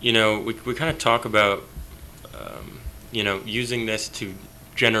 you know, we kind of talk about, you know, using this to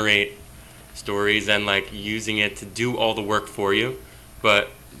generate stories and like using it to do all the work for you. But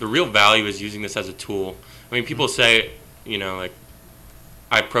the real value is using this as a tool. I mean, people say, you know, like,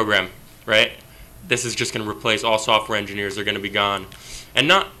 I program, right? This is just going to replace all software engineers. They're going to be gone.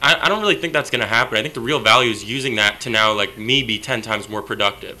 And I don't really think that's going to happen. I think the real value is using that to now, like, me be 10 times more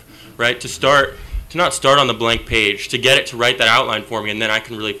productive, right? To not start on the blank page, to get it to write that outline for me, and then I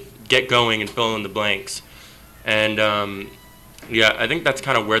can really get going and fill in the blanks. And, yeah, I think that's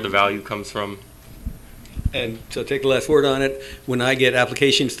kind of where the value comes from. And so take the last word on it. When I get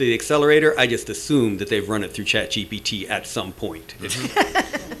applications to the accelerator, I just assume that they've run it through ChatGPT at some point.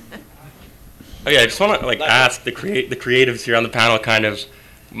 Oh yeah, I just want to like ask the creatives here on the panel kind of,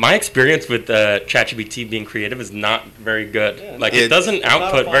 my experience with ChatGPT being creative is not very good. Yeah, like it doesn't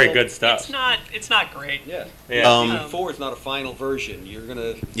output very good stuff. It's not great. Yeah. Yeah. 4 is not a final version. You're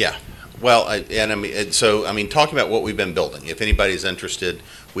gonna. Yeah. Well, I mean, talking about what we've been building. If anybody's interested,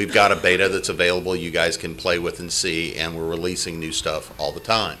 we've got a beta that's available. You guys can play with and see, and we're releasing new stuff all the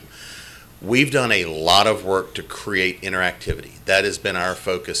time. We've done a lot of work to create interactivity. That has been our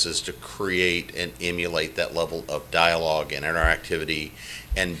focus, is to create and emulate that level of dialogue and interactivity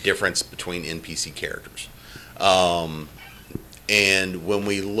and difference between NPC characters. And when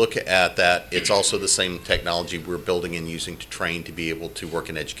we look at that, it's also the same technology we're building and using to train to be able to work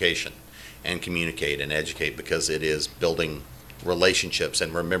in education and communicate and educate, because it is building relationships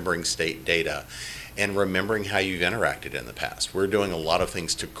and remembering state data and remembering how you've interacted in the past. We're doing a lot of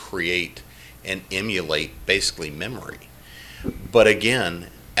things to create and emulate basically memory. But again,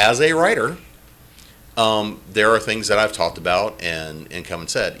 as a writer, there are things that I've talked about and come and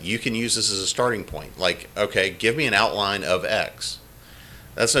said, you can use this as a starting point. Like, okay, give me an outline of X.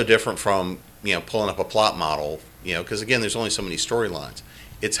 That's no different from, you know, pulling up a plot model, you know, because again, there's only so many storylines.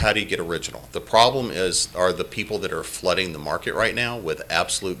 It's how do you get original? The problem are the people that are flooding the market right now with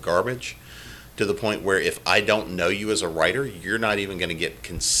absolute garbage, to the point where if I don't know you as a writer, you're not even going to get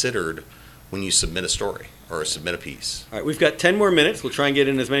considered when you submit a story or submit a piece. All right, we've got 10 more minutes. We'll try and get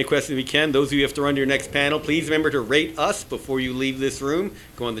in as many questions as we can. Those of you who have to run to your next panel, please remember to rate us before you leave this room.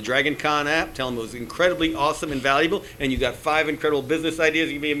 Go on the DragonCon app, tell them it was incredibly awesome and valuable, and you got 5 incredible business ideas.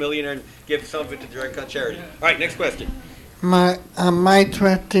 You can be a millionaire and give some of it to DragonCon charity. All right, next question. My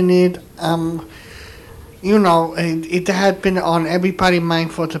question is, you know, it had been on everybody's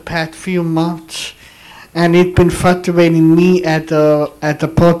mind for the past few months, and it's been frustrating me as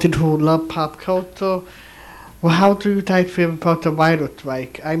a person who loves pop culture. Well, how do you guys feel about the writer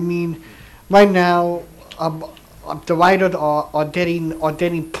strike? I mean, right now, the writers are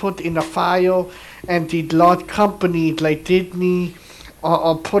getting put in the fire, and the large companies like Disney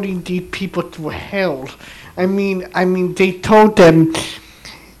are putting these people through hell. I mean, they told them,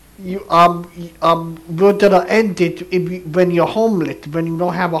 we're gonna end it when you're homeless, when you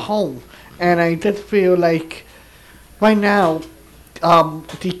don't have a home. And I just feel like right now,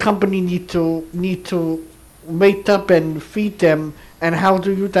 the company need to wake up and feed them. And how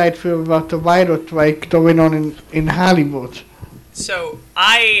do you guys feel about the writer strike going on in Hollywood? So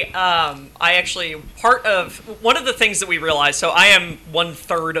I actually, one of the things that we realized, so I am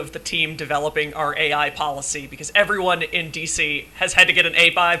 1/3 of the team developing our AI policy, because everyone in DC has had to get an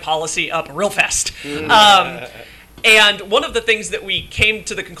AI policy up real fast. And one of the things that we came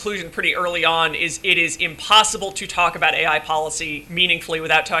to the conclusion pretty early on is it is impossible to talk about AI policy meaningfully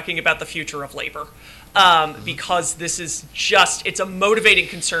without talking about the future of labor. Because this is it's a motivating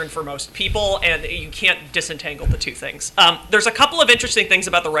concern for most people, and you can't disentangle the two things. There's a couple of interesting things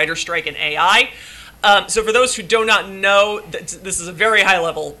about the writer's strike and AI. So for those who do not know, this is a very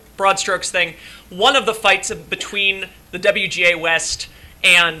high-level, broad strokes thing. One of the fights between the WGA West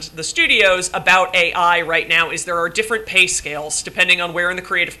and the studios about AI right now is there are different pay scales depending on where in the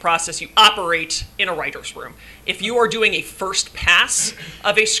creative process you operate in a writer's room. If you are doing a first pass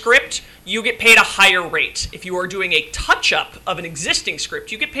of a script, you get paid a higher rate. If you are doing a touch-up of an existing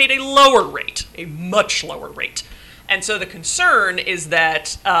script, you get paid a lower rate, a much lower rate. And so the concern is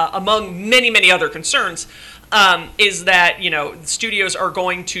that, among many, many other concerns, is that, you know, studios are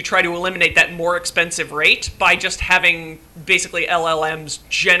going to try to eliminate that more expensive rate by just having basically LLMs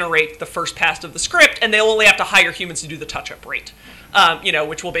generate the first pass of the script, and they'll only have to hire humans to do the touch-up rate, you know,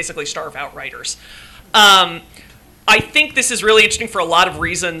 which will basically starve out writers. I think this is really interesting for a lot of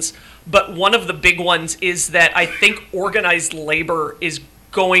reasons, but one of the big ones is that I think organized labor is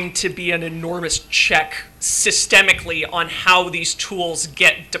going to be an enormous check systemically on how these tools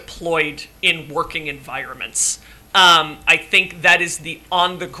get deployed in working environments. I think that is the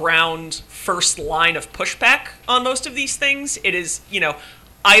on-the-ground first line of pushback on most of these things. It is, you know,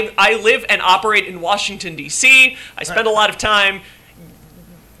 I live and operate in Washington, D.C. I spend a lot of time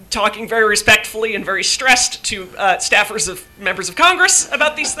talking very respectfully and very stressed to staffers of members of Congress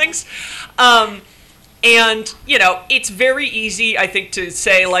about these things. And, you know, it's very easy, I think, to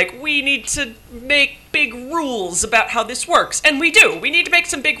say, like, we need to make big rules about how this works. And we do. We need to make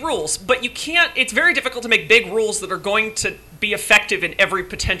some big rules. But you can't, it's very difficult to make big rules that are going to be effective in every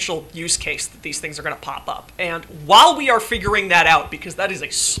potential use case that these things are going to pop up. And while we are figuring that out, because that is a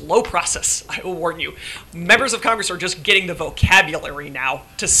slow process, I will warn you, members of Congress are just getting the vocabulary now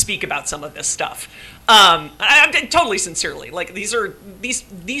to speak about some of this stuff. I'm totally sincerely, like,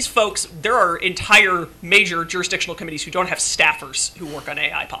 these folks, there are entire major jurisdictional committees who don't have staffers who work on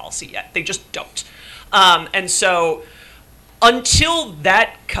AI policy yet. They just don't. And so until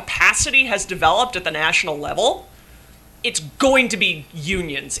that capacity has developed at the national level, it's going to be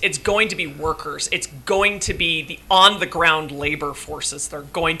unions, it's going to be workers, it's going to be the on-the-ground labor forces that are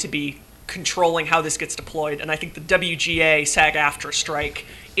going to be controlling how this gets deployed. And I think the WGA SAG-AFTRA strike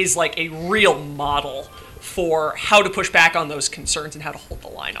is like a real model for how to push back on those concerns and how to hold the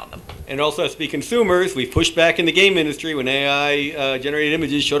line on them. And also, as to be consumers, we've pushed back in the game industry when AI generated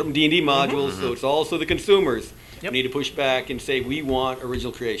images showed up in D&D modules, so it's also the consumers. Yep. Need to push back and say we want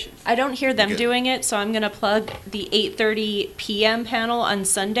original creations. I don't hear them doing it, so I'm going to plug the 8:30 p.m. panel on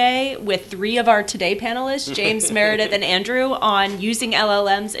Sunday with 3 of our Today panelists, James, Meredith, and Andrew, on using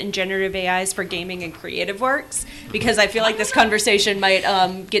LLMs and generative AIs for gaming and creative works, because I feel like this conversation might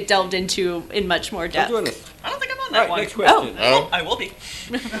get delved into in much more depth. I don't think I'm on that one. Next question. Oh, I will be.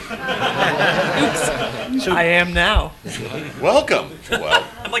 Oops. So I am now. Welcome. Well,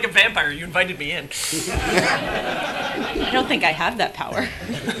 I'm like a vampire. You invited me in. I don't think I have that power.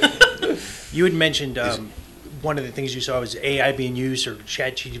 You had mentioned one of the things you saw was AI being used, or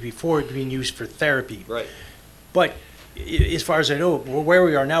ChatGPT being used for therapy. Right. But as far as I know, where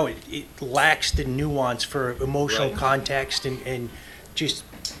we are now, it lacks the nuance for emotional context and just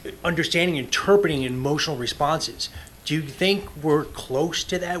understanding, interpreting emotional responses. Do you think we're close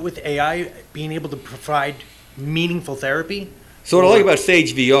to that with AI being able to provide meaningful therapy? So what I like about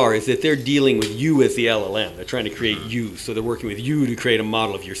Sage VR is that they're dealing with you as the LLM. They're trying to create you. So they're working with you to create a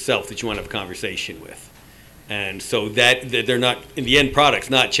model of yourself that you want to have a conversation with. And so that they're not, in the end product's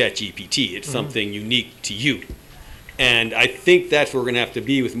not ChatGPT. It's something unique to you. And I think that's where we're going to have to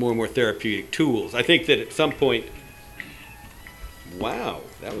be with more and more therapeutic tools. I think that at some point, wow,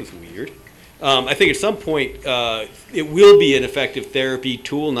 that was weird. I think at some point it will be an effective therapy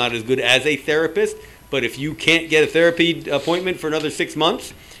tool, not as good as a therapist. But if you can't get a therapy appointment for another 6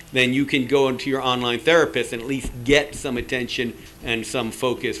 months, then you can go into your online therapist and at least get some attention and some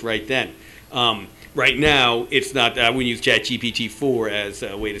focus right then. Right now, it's not, I wouldn't use ChatGPT 4 as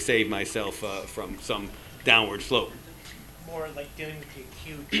a way to save myself from some downward slope. More like dealing with the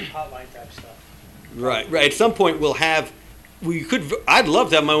acute hotline type stuff. Right. At some point, we'll have, I'd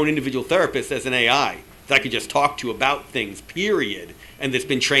love to have my own individual therapist as an AI that I could just talk to about things, period, and that's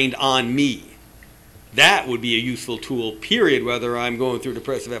been trained on me. That would be a useful tool, period, whether I'm going through a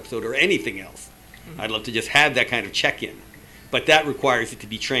depressive episode or anything else. I'd love to just have that kind of check-in. But that requires it to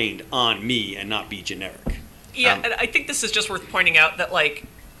be trained on me and not be generic. Yeah, and I think this is just worth pointing out that, like,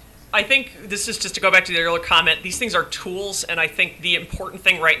 I think this is just to go back to the earlier comment, these things are tools, and I think the important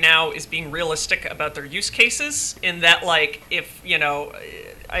thing right now is being realistic about their use cases, in that, like, if, you know,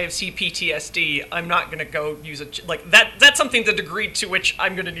 I have CPTSD, I'm not going to go use that's something the degree to which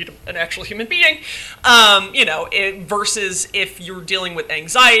I'm going to need an actual human being, you know, versus if you're dealing with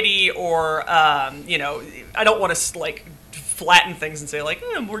anxiety or, you know, I don't want to, like, flatten things and say, like,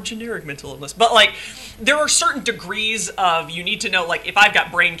 more generic mental illness. But, like, there are certain degrees of, you need to know, like, if I've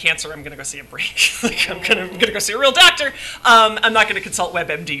got brain cancer, I'm going to go see a brain, like, I'm going to go see a real doctor. I'm not going to consult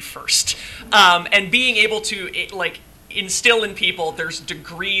WebMD first. And being able to, instill in people, there's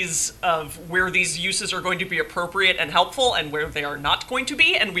degrees of where these uses are going to be appropriate and helpful and where they are not going to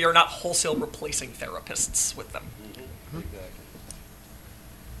be, and we are not wholesale replacing therapists with them.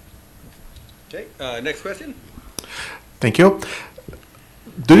 Okay, next question. Thank you.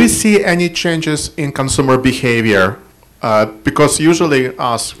 Do you see any changes in consumer behavior? Because usually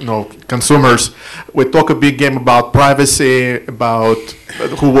us, consumers, we talk a big game about privacy, about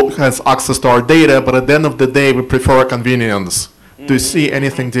who has access to our data, but at the end of the day, we prefer convenience. Do you see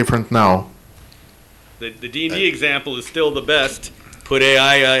anything different now? The D&D example is still the best. Put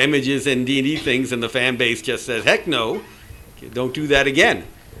AI images in D&D things, and the fan base just says, heck no, don't do that again.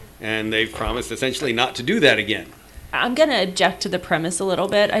 And they've promised essentially not to do that again. I'm going to object to the premise a little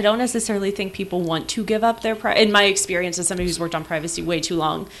bit. I don't necessarily think people want to give up their in my experience as somebody who's worked on privacy way too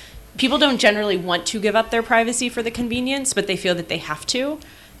long, people don't generally want to give up their privacy for the convenience, but they feel that they have to.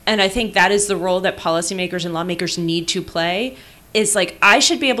 And I think that is the role that policymakers and lawmakers need to play, is like, I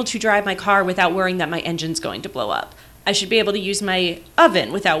should be able to drive my car without worrying that my engine's going to blow up. I should be able to use my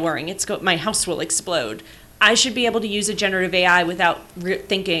oven without worrying my house will explode. I should be able to use a generative AI without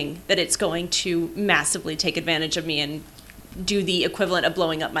thinking that it's going to massively take advantage of me and do the equivalent of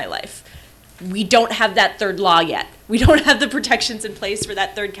blowing up my life. We don't have that third law yet. We don't have the protections in place for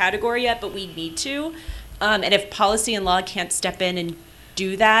that third category yet, but we need to. And if policy and law can't step in and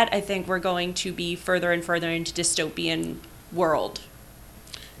do that, I think we're going to be further and further into dystopian world.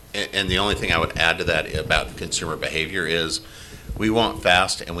 And the only thing I would add to that about consumer behavior is we want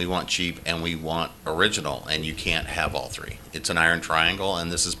fast and we want cheap and we want original, and you can't have all three. It's an iron triangle,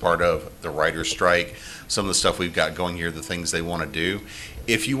 and this is part of the writer's strike, some of the stuff we've got going here, the things they want to do.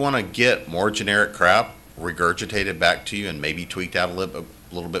 If you want to get more generic crap regurgitated back to you and maybe tweaked out a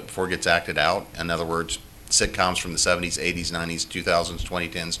little bit before it gets acted out, in other words, sitcoms from the 70s, 80s, 90s, 2000s,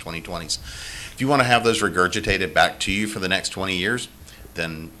 2010s, 2020s. If you want to have those regurgitated back to you for the next 20 years,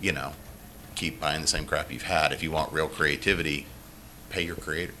 then, you know, keep buying the same crap you've had. If you want real creativity, pay your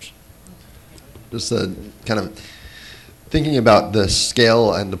creators. Just kind of thinking about the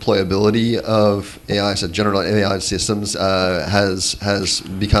scale and deployability of AI, so general AI systems has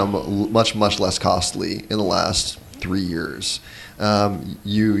become much less costly in the last 3 years.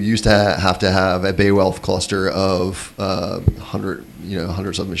 You used to have a Baywealth cluster of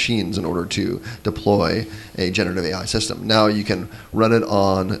hundreds of machines in order to deploy a generative AI system. Now you can run it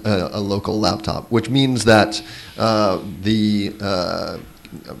on a local laptop, which means that the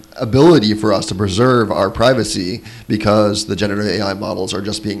ability for us to preserve our privacy, because the generative AI models are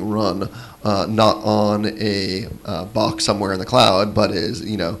just being run not on a box somewhere in the cloud, but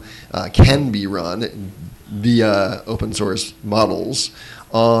can be run via open source models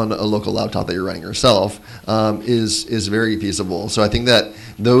on a local laptop that you're running yourself, is very feasible. So I think that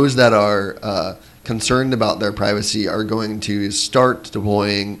those that are concerned about their privacy are going to start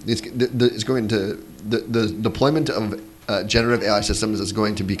deploying. The deployment of generative AI systems is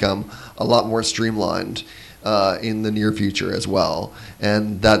going to become a lot more streamlined in the near future as well,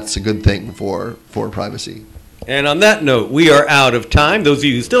 and that's a good thing for privacy. And on that note, we are out of time. Those of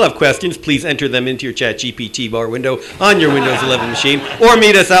you who still have questions, please enter them into your ChatGPT bar window on your Windows 11 machine, or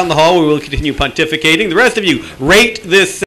meet us out in the hall where we'll continue pontificating. The rest of you, rate this